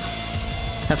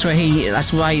 That's why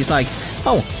he's like,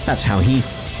 oh, that's how he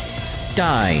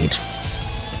died.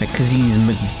 Because he's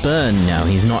McBurn now,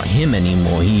 he's not him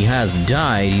anymore. He has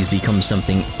died, he's become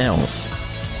something else.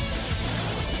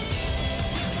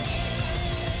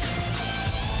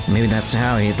 Maybe that's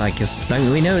how he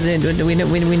we know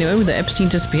that Epstein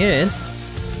disappeared.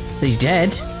 That he's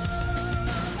dead.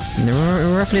 And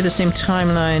they're roughly the same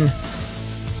timeline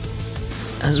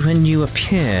as when you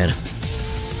appeared.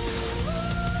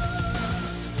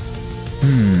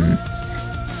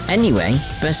 Anyway,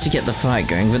 best to get the fight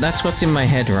going, but that's what's in my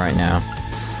head right now.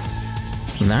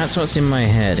 That's what's in my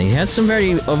head. He had some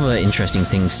very other interesting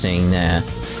things saying there.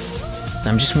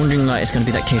 I'm just wondering, like, it's gonna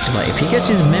be that case of, like, if he gets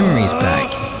his memories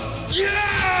back,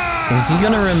 is he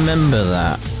gonna remember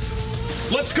that?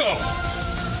 Let's go!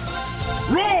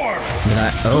 Roar!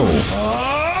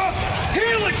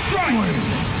 Healing strike!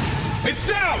 It's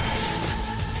down!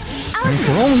 And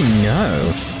for all we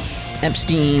know,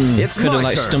 Epstein could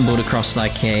have stumbled across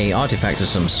like a artifact of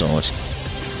some sort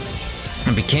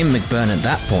and became McBurn at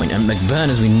that point, and McBurn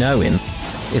as we know him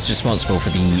is responsible for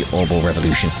the Orbital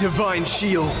Revolution. Divine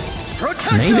shield,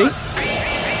 protect Maybe. us!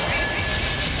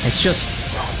 It's just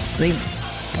they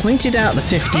pointed out the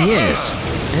 50 years,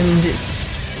 and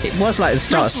it was like the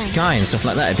start of Sky and stuff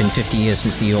like that. It had been 50 years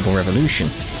since the Orbital Revolution.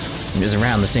 It was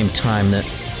around the same time that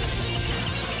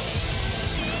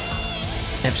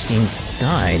Epstein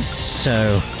died,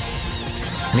 so...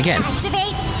 And again,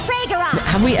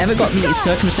 have we ever got the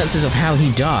circumstances of how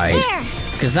he died?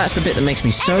 Because that's the bit that makes me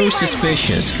so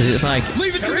suspicious, because it's like,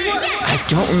 I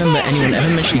don't remember anyone ever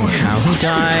mentioning how he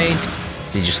died.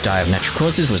 Did he just die of natural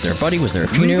causes? Was there a body? Was there a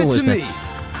funeral? Was there...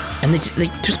 And they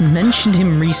just mentioned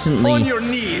him recently. On your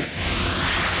knees.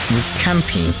 With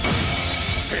Campy.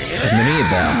 With Maria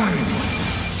Bell.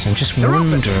 So I'm just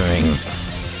wondering...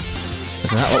 Is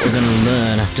that what we're going to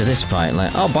learn after this fight?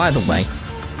 Like, oh, by the way.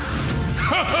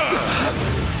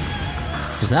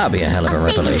 Because that would be a hell of a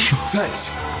revelation. Thanks.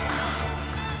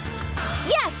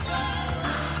 Yes!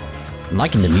 I'm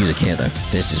liking the music here, though.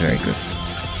 This is very good.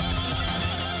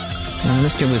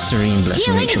 Let's go with Serene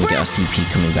Blessing, make sure we get our CP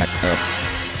coming back up.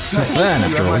 It's McBurn,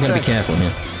 after all. We gotta be careful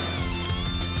here.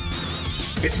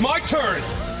 It's my turn!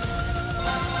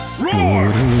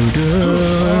 Roar!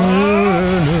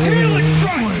 Healing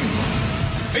strike!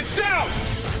 It's down!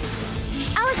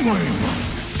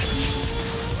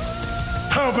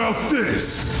 How about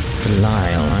this?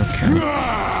 Belial, okay.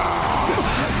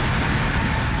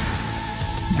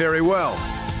 Very well.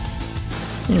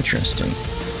 Interesting.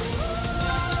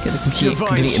 Let's get the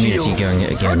complete immunity going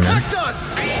again now. Protect us!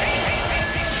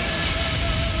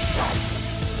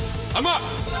 I'm up!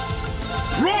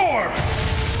 Roar!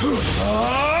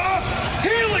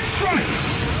 Healing strike!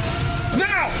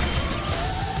 Now!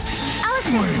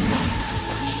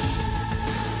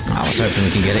 I was hoping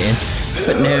we can get it in,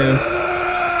 but no.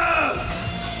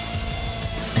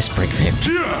 Let's break him.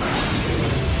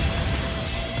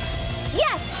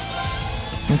 Yes!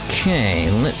 Okay,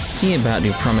 let's see about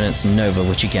the Prominence Nova,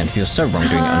 which again feels so wrong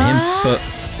doing it on him, but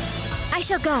I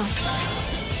shall go.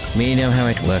 we know how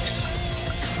it works.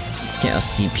 Let's get our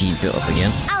CP built up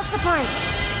again. I'll support.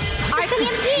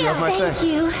 Arcanium Peel! Thank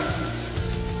you.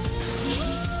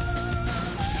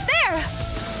 There!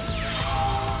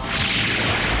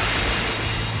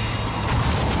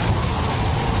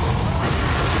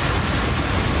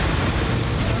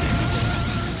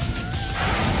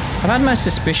 I've had my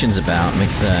suspicions about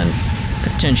McBurn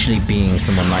potentially being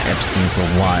someone like Epstein for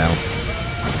a while.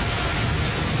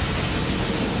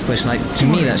 Which, like, to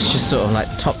me, that's just sort of, like,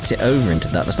 topped it over into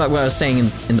that. That's like what I was saying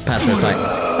in the past, where it's like,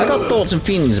 I got thoughts and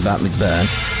feelings about McBurn,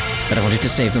 but I wanted to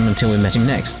save them until we met him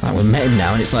next. Like, we met him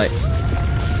now, and it's like,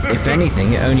 if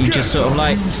anything, it only just sort of,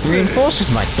 like, reinforces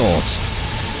my thoughts.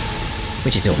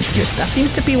 Which is always good. That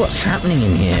seems to be what's happening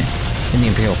in here, in the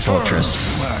Imperial Fortress.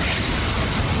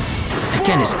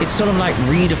 Again, it's sort of like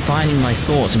redefining my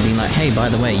thoughts and being like, hey, by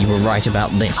the way, you were right about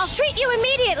this. I'll treat you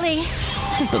immediately!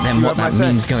 But then what that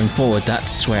means going forward,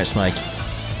 that's where it's like,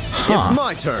 huh. It's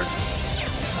my turn.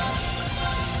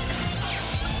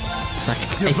 It's like,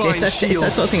 it's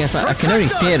that sort of thing. It's like, I can only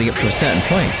theory up to a certain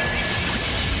point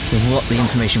with what the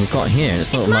information we've got here. And it's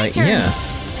sort of like, yeah.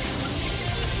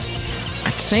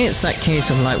 I'd say it's that case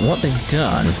of like, what they've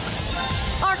done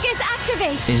Arcus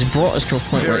activate! is brought us to a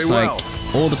point where it's like,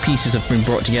 all the pieces have been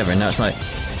brought together, and now it's like,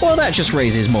 well, that just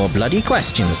raises more bloody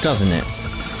questions, doesn't it?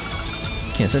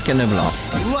 Okay, so let's get Noble off.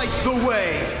 Light the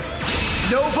way!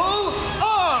 Noble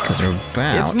R! Because they're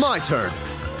about, it's my turn.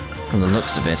 from the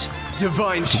looks of it,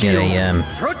 Divine to get a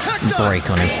break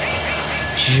on him.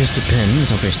 Just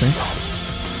depends, obviously.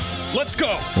 Let's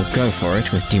go! We'll go for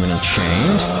it with Demon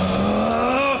Unchained.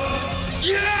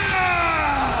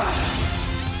 Yeah!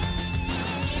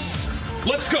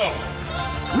 Let's go!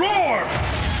 Roar!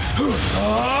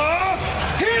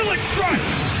 Healing strike!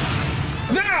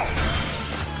 Now!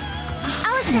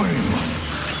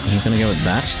 You're gonna go with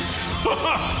that?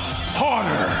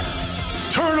 Harder!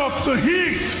 Turn up the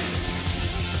heat!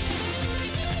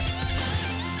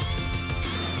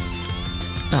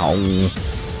 Oh.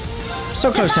 So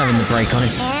close to having the break on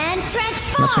him. And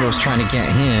transform! That's what I was trying to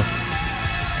get here.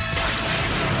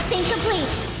 Sync complete.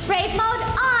 Brave mode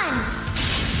on.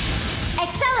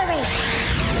 Accelerate.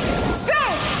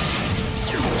 Strike.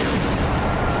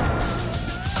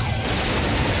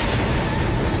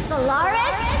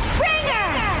 Solaris Springer.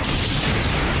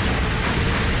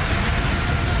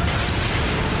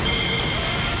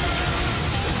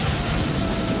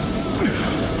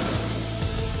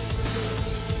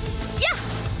 Yeah.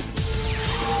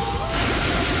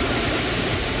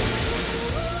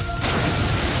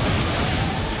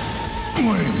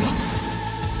 Flame!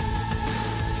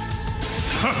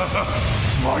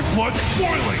 My blood's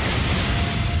boiling!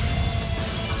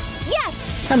 Yes!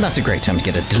 And that's a great time to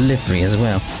get a delivery as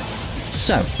well.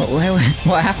 So,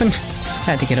 what happened?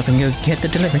 Had to get up and go get the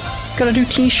delivery. Gotta do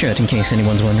t-shirt in case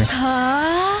anyone's wondering.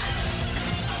 None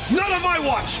of my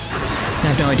watch! I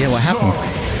have no idea what happened.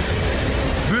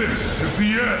 This is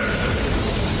the end!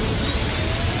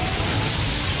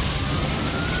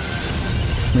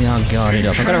 We are guarded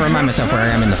up. I've got to remind myself where I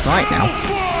am in the fight now.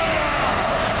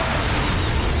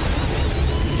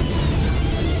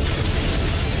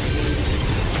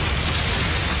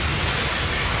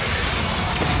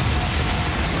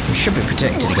 We should be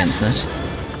protected against that.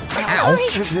 Ow!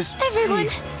 Everyone!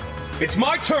 It's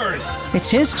my turn! It's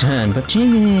his turn, but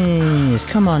jeez,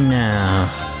 come on now.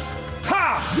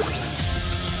 Ha!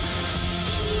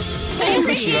 I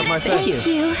appreciate it. Thank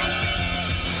you.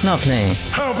 Lovely.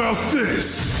 How about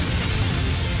this?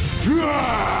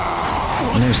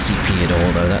 No CP at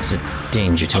all, though. That's a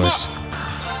danger to us.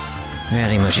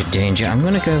 Very much a danger. I'm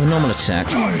gonna go normal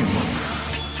attack.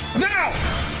 Now!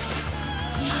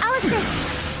 I'll assist.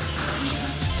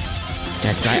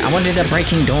 That's right. I wanted a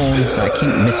breaking dawn, so I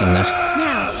keep missing that.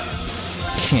 Now.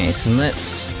 Okay, so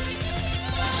let's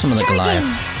summon the Goliath.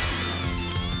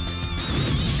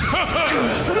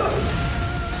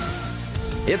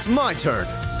 It's my turn.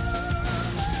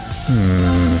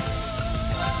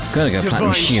 Gotta go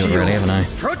Platinum Shield, really, haven't I?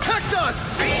 Protect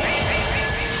us!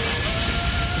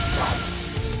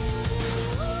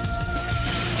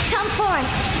 Come forth,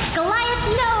 Goliath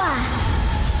Noah.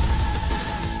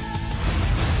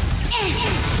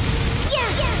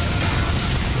 Yeah.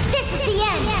 This is the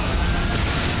end.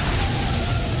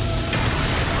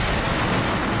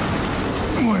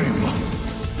 Flame!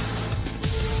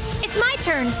 It's my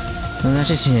turn. And that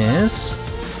it is.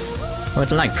 I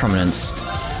would like prominence.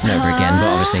 Never again, but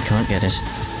obviously can't get it.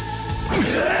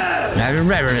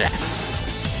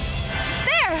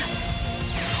 There!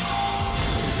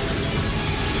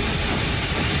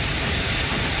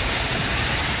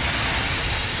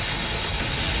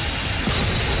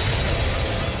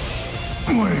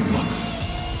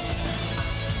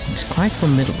 He's quite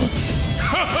formidable.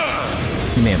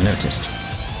 You may have noticed.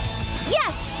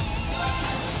 Yes!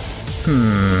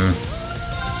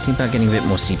 See about getting a bit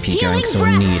more CP going, because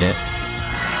we'll need it.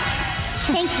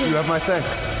 Thank you. You have my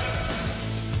thanks.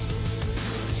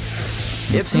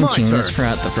 It's thinking, let's throw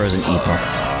out the frozen epoch.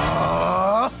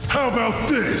 How about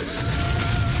this?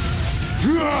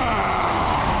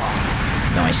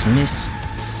 Nice miss.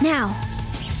 Now.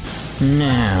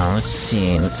 Now, let's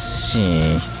see.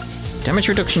 Damage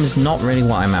reduction is not really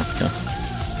what I'm after.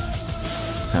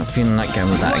 So I'm feeling like going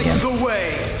with that again. The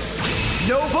way.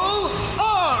 Noble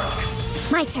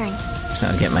Arc! My turn. So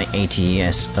I'll get my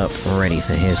ATES up ready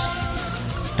for his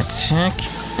attack.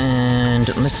 And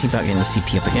let's see about getting the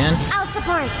CP up again. I'll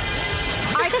support.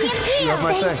 RTMP,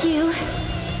 thank you.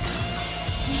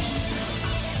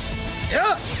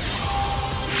 Yeah.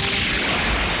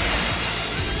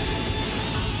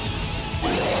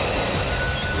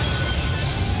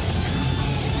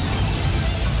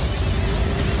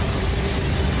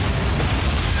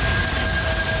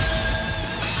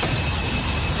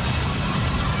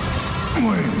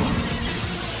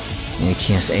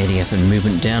 ATS, ADF, and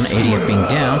movement down. ADF being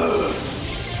down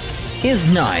is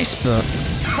nice, but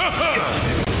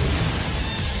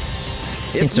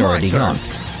it's already gone.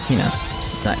 You know,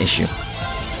 this is that issue.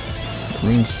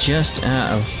 Rean's just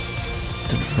out of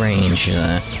the range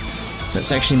there, so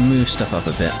let's actually move stuff up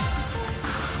a bit.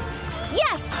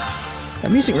 Yes.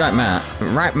 That music right now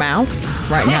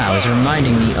is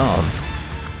reminding me of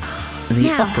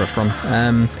the opera from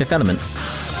Fifth Element.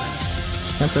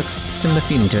 It's got a similar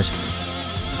feeling to it.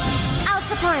 I'll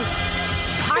support.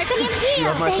 RTMP,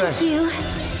 thank you.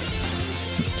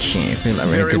 Okay, I feel like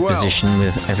we're in a good position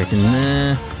with everything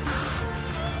there.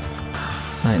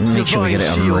 Like, make sure we get it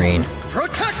on Rean.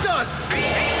 Protect us!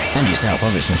 And yourself,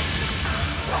 obviously.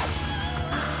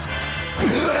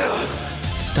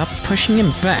 Stop pushing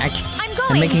him back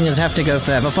and making us have to go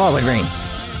further forward, Rean.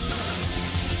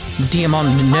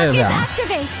 Diamond Nova.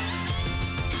 Activate.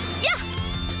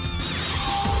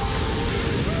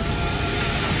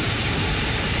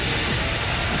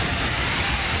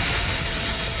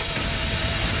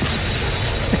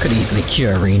 Could easily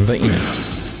cure Rean, but you know.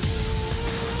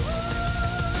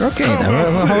 Okay, though,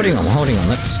 we're holding on,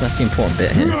 That's the important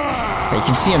bit here. You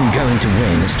can see I'm going to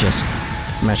win, it's just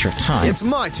a matter of time. It's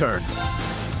my turn.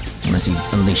 Unless he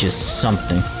unleashes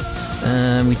something.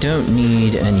 We don't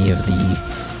need any of the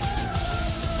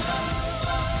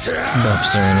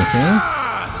buffs or anything.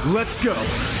 Let's go.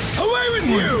 Away with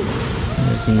you!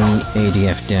 There's the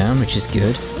ADF down, which is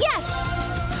good. Yes!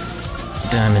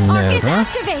 Diamond Nova.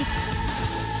 Activate!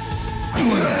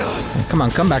 Come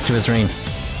on, come back to us, Rean.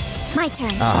 My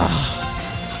turn.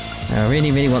 I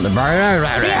really, really want the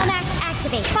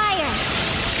activate. Fire!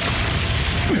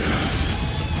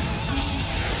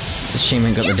 It's a shame we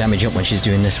ain't got the damage up when she's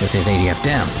doing this with his ADF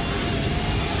down.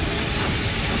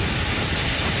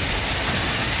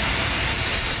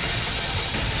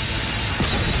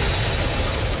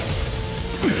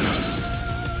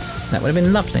 That would have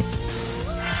been lovely.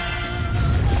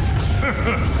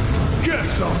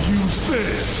 Guess I'll use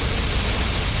this.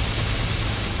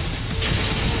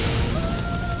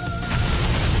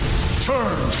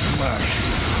 Turn smash.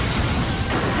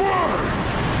 Burn!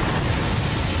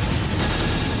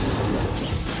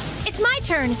 It's my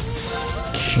turn.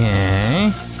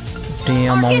 Okay.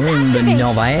 Diamond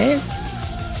Nova.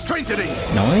 Strengthening.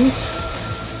 Nice.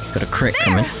 Got a crit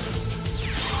coming.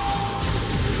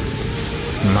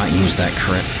 Might use that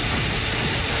crit.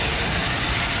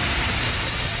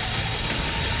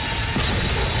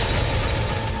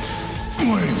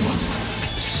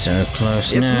 So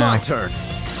close now. It's my turn.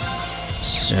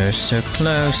 So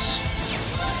close.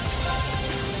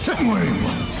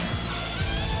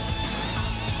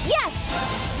 Yes.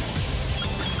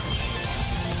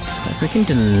 If we can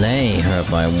delay her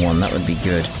by 1, that would be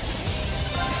good.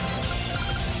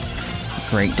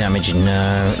 Break damage,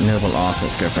 no. Noble Arc,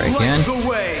 let's go for it again. Light the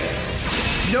way.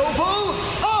 Noble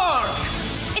Arc.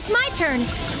 It's my turn.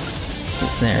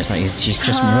 It's there. It's like she's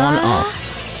just 1 up.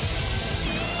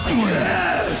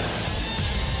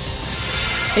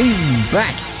 He's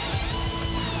back!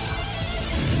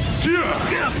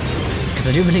 Because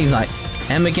I do believe, like,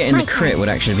 Emma getting the crit would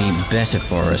actually be better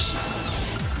for us.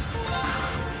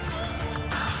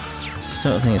 It's the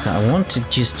sort of thing is that I want to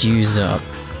just use up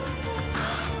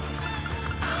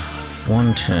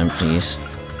 1 turn, please.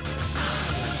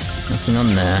 Nothing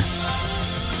on there.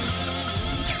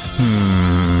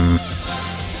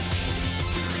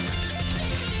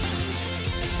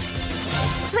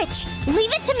 Switch!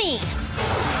 Leave it to me!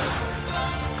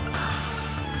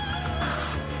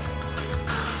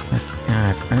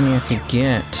 If only I could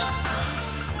get...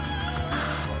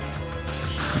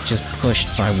 just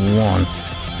pushed by one.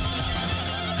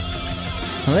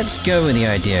 Well, let's go with the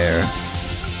idea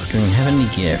of doing Heavenly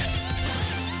Gift.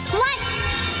 Light!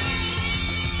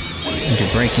 Into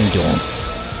Breaking Dawn.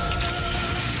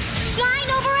 Shine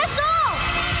over us all!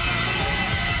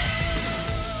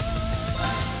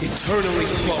 Eternally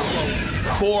flowing.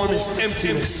 Form is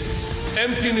emptiness.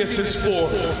 Emptiness is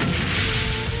form.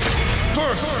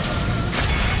 First,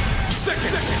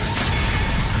 second,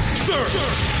 third,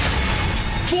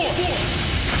 fourth,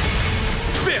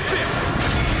 fifth,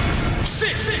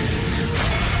 sixth,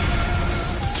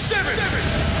 seventh,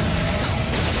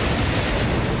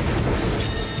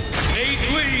 8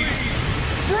 leaves.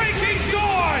 Breaking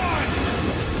dawn.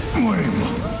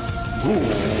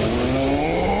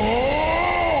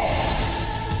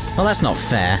 Well, that's not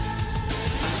fair.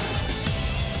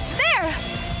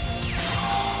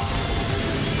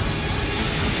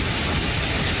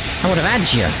 I would have had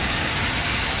you.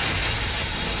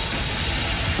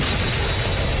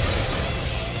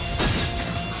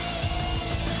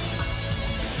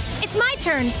 It's my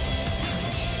turn.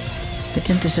 It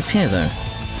didn't disappear though.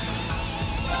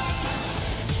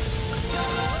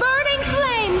 Burning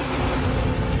flames.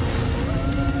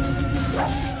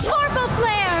 Corpo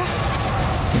flare.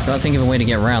 You've got to think of a way to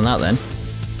get around that then.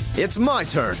 It's my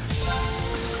turn.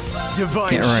 Divine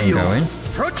Get around shield. going.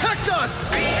 Protect us.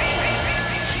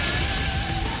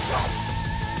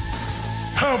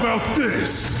 How about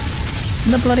this?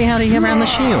 The bloody hell do you get around the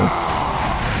shield?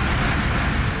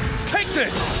 Take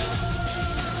this.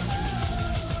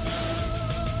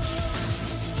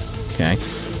 Okay.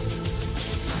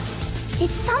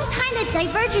 It's some kind of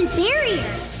divergent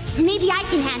barrier. Maybe I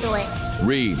can handle it.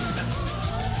 Rean,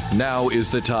 now is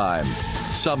the time.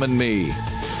 Summon me.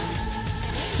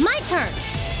 My turn.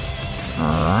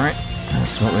 Alright.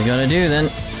 That's what we gotta do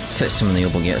then. So some of the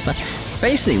orbital gears.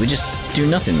 Basically, we just do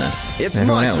nothing then. It's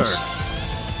everyone my else. turn.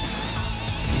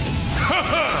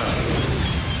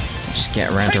 Just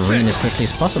get around to Rean as quickly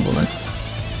as possible then.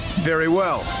 Very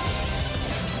well.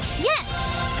 Yes.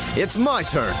 It's my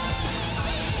turn.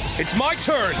 It's my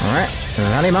turn. Alright.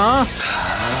 Valimar.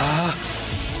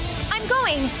 I'm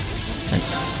going.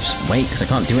 Just wait, because I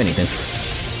can't do anything.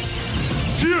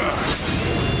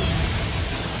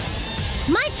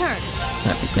 My turn.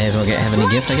 So, may as well get Heavenly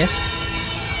Gift, I guess.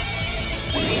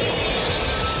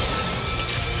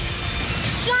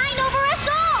 Shine over us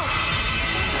all.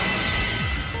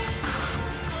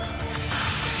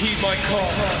 Heed my call.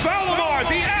 Valimar,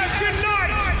 the Ashen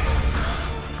Knight!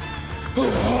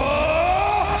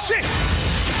 Shit!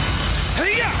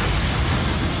 Hey-ya!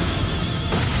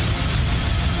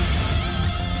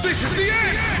 This is the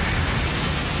end!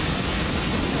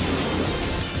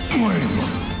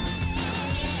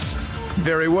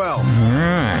 Very well.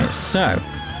 Alright, so.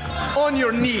 On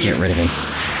your Let's knees. get rid of him.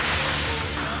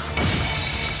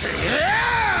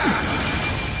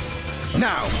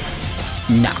 Now.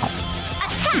 Now.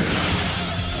 Attack.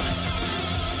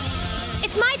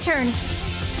 It's my turn.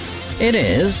 It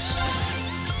is.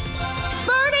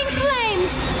 Burning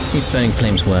flames. Let's see if Burning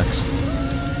Flames works.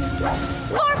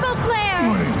 Corpo flare.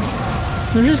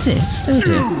 Resist, oh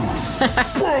dear.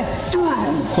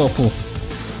 Corporal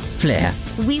Flare.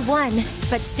 We won,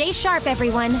 but stay sharp,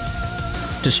 everyone.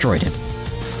 Destroyed him.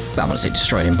 Well, I want to say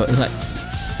destroyed him, but like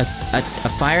a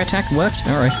fire attack worked.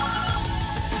 All right.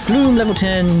 Gloom level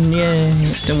 10. Yeah.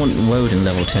 Still want Woden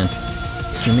level 10.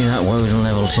 Give me that Woden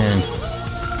level 10.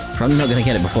 Probably not gonna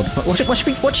get it before the.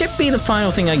 What should be the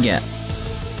final thing I get?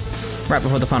 Right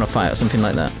before the final fight or something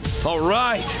like that. All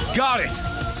right, got it.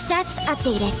 Stats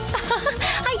updated.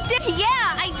 I did.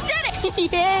 Yeah, I did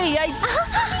it. Yay!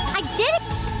 I did it.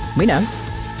 We know.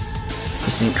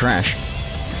 This didn't crash.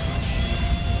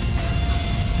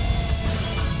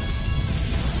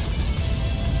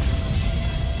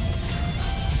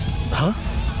 Huh?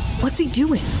 What's he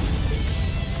doing?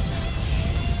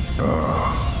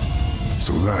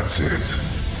 So that's it.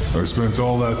 I spent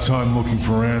all that time looking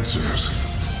for answers.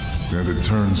 And it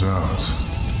turns out...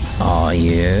 Are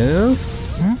you?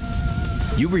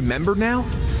 You remember now?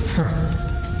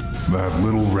 That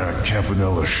little rat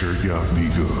Campanella sure got me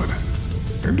good.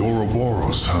 And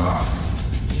Ouroboros, huh?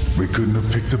 They couldn't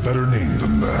have picked a better name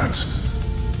than that.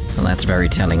 Well, that's very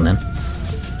telling then.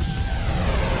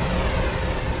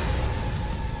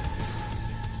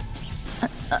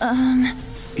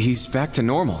 He's back to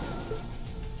normal.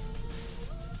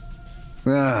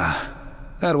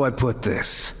 How do I put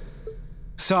this?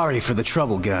 Sorry for the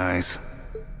trouble, guys.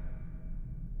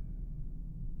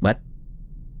 What?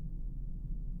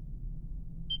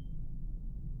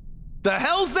 The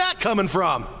hell's that coming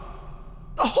from?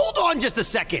 Hold on just a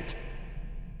second.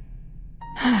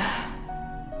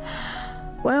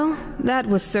 Well, that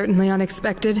was certainly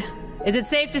unexpected. Is it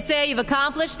safe to say you've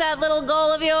accomplished that little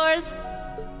goal of yours?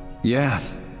 Yeah,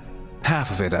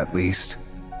 half of it at least.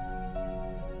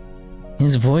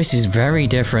 His voice is very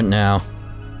different now.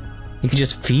 You can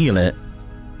just feel it.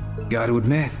 Gotta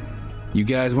admit, you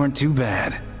guys weren't too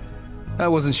bad. I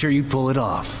wasn't sure you'd pull it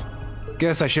off.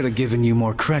 Guess I should have given you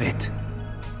more credit,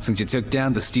 since you took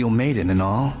down the Steel Maiden and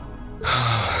all.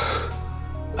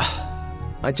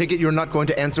 I take it you're not going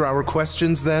to answer our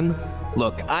questions then?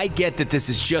 Look, I get that this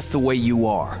is just the way you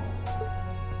are.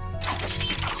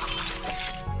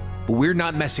 But we're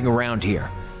not messing around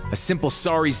here. A simple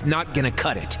sorry's not gonna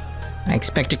cut it. I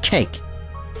expect a cake.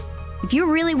 If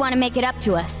you really want to make it up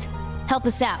to us, help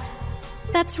us out.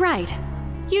 That's right.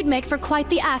 You'd make for quite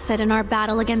the asset in our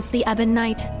battle against the Ebon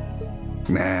Knight.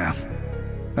 Nah,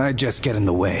 I'd just get in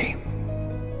the way.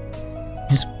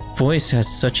 His voice has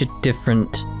such a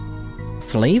different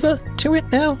flavor to it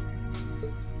now.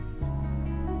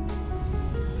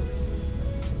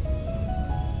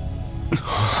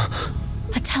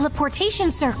 A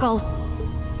teleportation circle.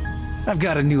 I've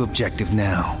got a new objective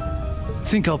now.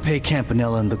 Think I'll pay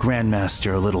Campanella and the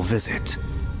Grandmaster a little visit.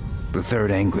 The Third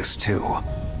Anguis, too.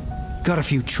 Got a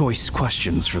few choice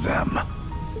questions for them.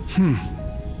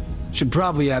 Should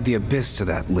probably add the Abyss to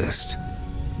that list.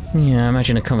 Yeah, I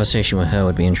imagine a conversation with her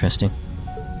would be interesting.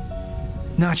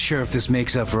 Not sure if this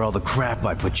makes up for all the crap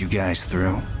I put you guys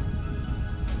through.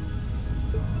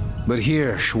 But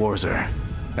here, Schwarzer,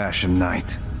 Ashen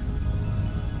Knight.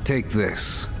 Take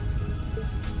this.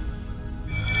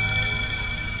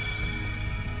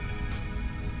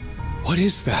 What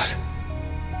is that?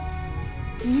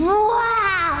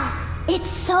 Wow!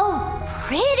 It's so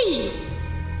pretty!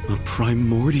 A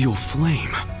primordial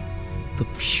flame. The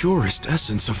purest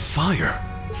essence of fire.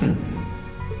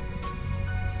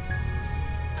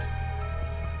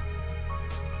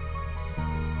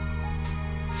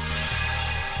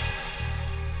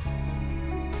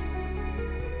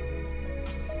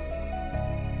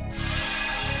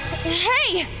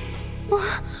 Hey!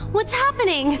 What's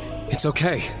happening? It's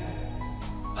okay.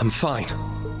 I'm fine.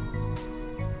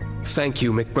 Thank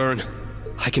you, McBurn.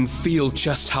 I can feel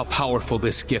just how powerful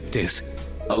this gift is.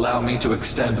 Allow me to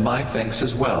extend my thanks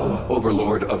as well,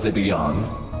 Overlord of the Beyond.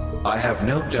 I have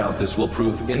no doubt this will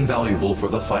prove invaluable for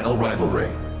the final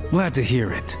rivalry. Glad to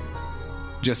hear it.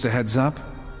 Just a heads up,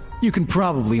 you can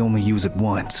probably only use it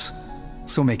once,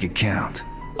 so make it count.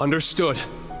 Understood.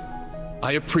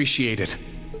 I appreciate it.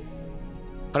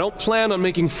 I don't plan on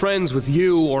making friends with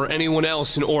you or anyone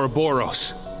else in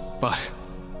Ouroboros, but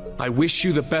I wish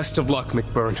you the best of luck,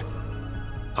 McBurn.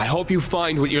 I hope you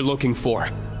find what you're looking for,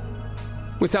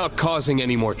 without causing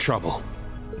any more trouble.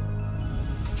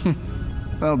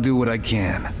 I'll do what I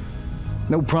can.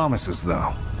 No promises,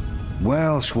 though.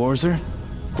 Well, Schwarzer,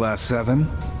 Class 7,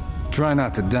 try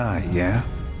not to die, yeah?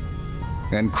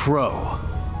 And Crow.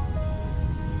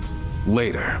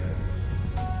 Later.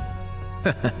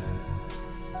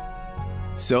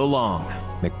 So long,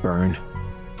 McBurn.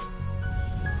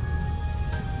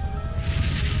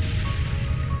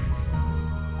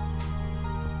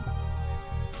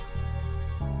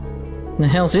 The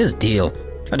hell's his deal?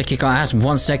 Try to kick our ass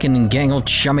 1 second and getting all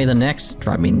chummy the next?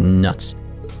 Drive me nuts.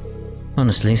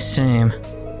 Honestly, same.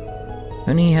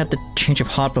 Only he had the change of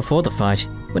heart before the fight.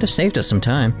 Would have saved us some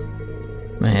time.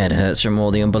 My head hurts from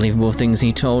all the unbelievable things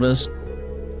he told us.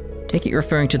 Take it you're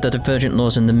referring to the divergent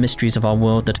laws and the mysteries of our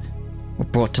world that were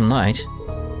brought to light.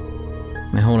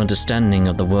 My whole understanding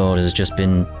of the world has just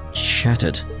been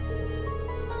shattered.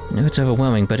 I know it's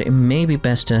overwhelming, but it may be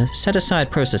best to set aside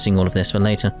processing all of this for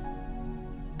later.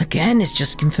 Again, it's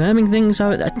just confirming things,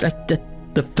 like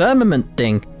the firmament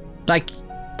thing. Like,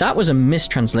 that was a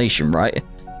mistranslation, right?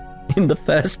 In the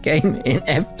first game in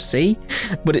FC,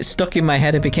 but it stuck in my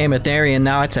head and became a theory and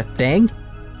now it's a thing?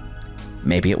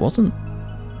 Maybe it wasn't.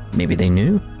 Maybe they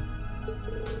knew.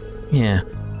 Yeah,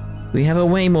 we have a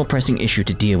way more pressing issue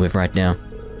to deal with right now.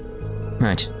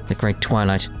 Right, the Great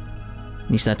Twilight. At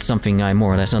least that's something I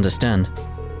more or less understand.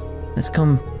 Let's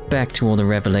come back to all the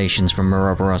revelations from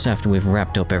Ouroboros after we've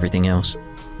wrapped up everything else.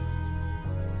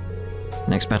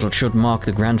 Next battle should mark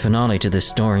the grand finale to this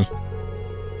story.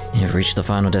 We have reached the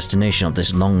final destination of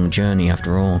this long journey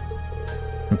after all.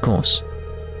 Of course,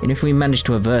 even if we manage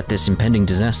to avert this impending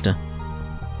disaster,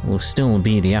 it will still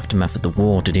be the aftermath of the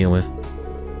war to deal with.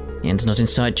 The end's not in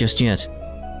sight just yet.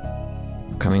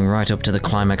 coming right up to the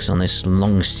climax on this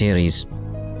long series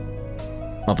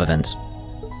of events.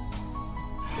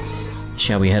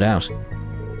 Shall we head out?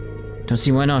 Don't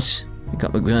see why not. We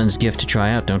got McBurn's gift to try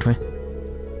out, don't we?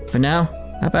 For now,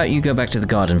 how about you go back to the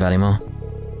garden, Valimar?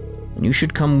 And you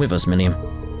should come with us, Milliam.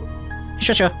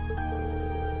 Sure.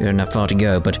 We don't have far to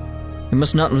go, but we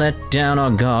must not let down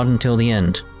our guard until the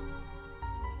end.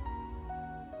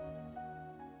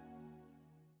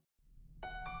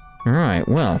 Alright,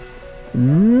 well,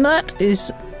 that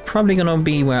is probably going to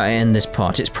be where I end this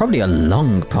part. It's probably a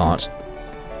long part,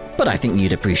 but I think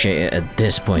you'd appreciate it at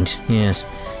this point, yes.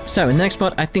 So, in the next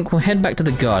part, I think we'll head back to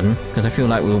the garden, because I feel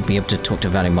like we'll be able to talk to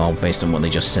Valimar based on what they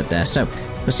just said there. So,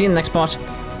 we'll see you in the next part,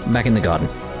 back in the garden.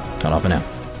 Ta-ra for now.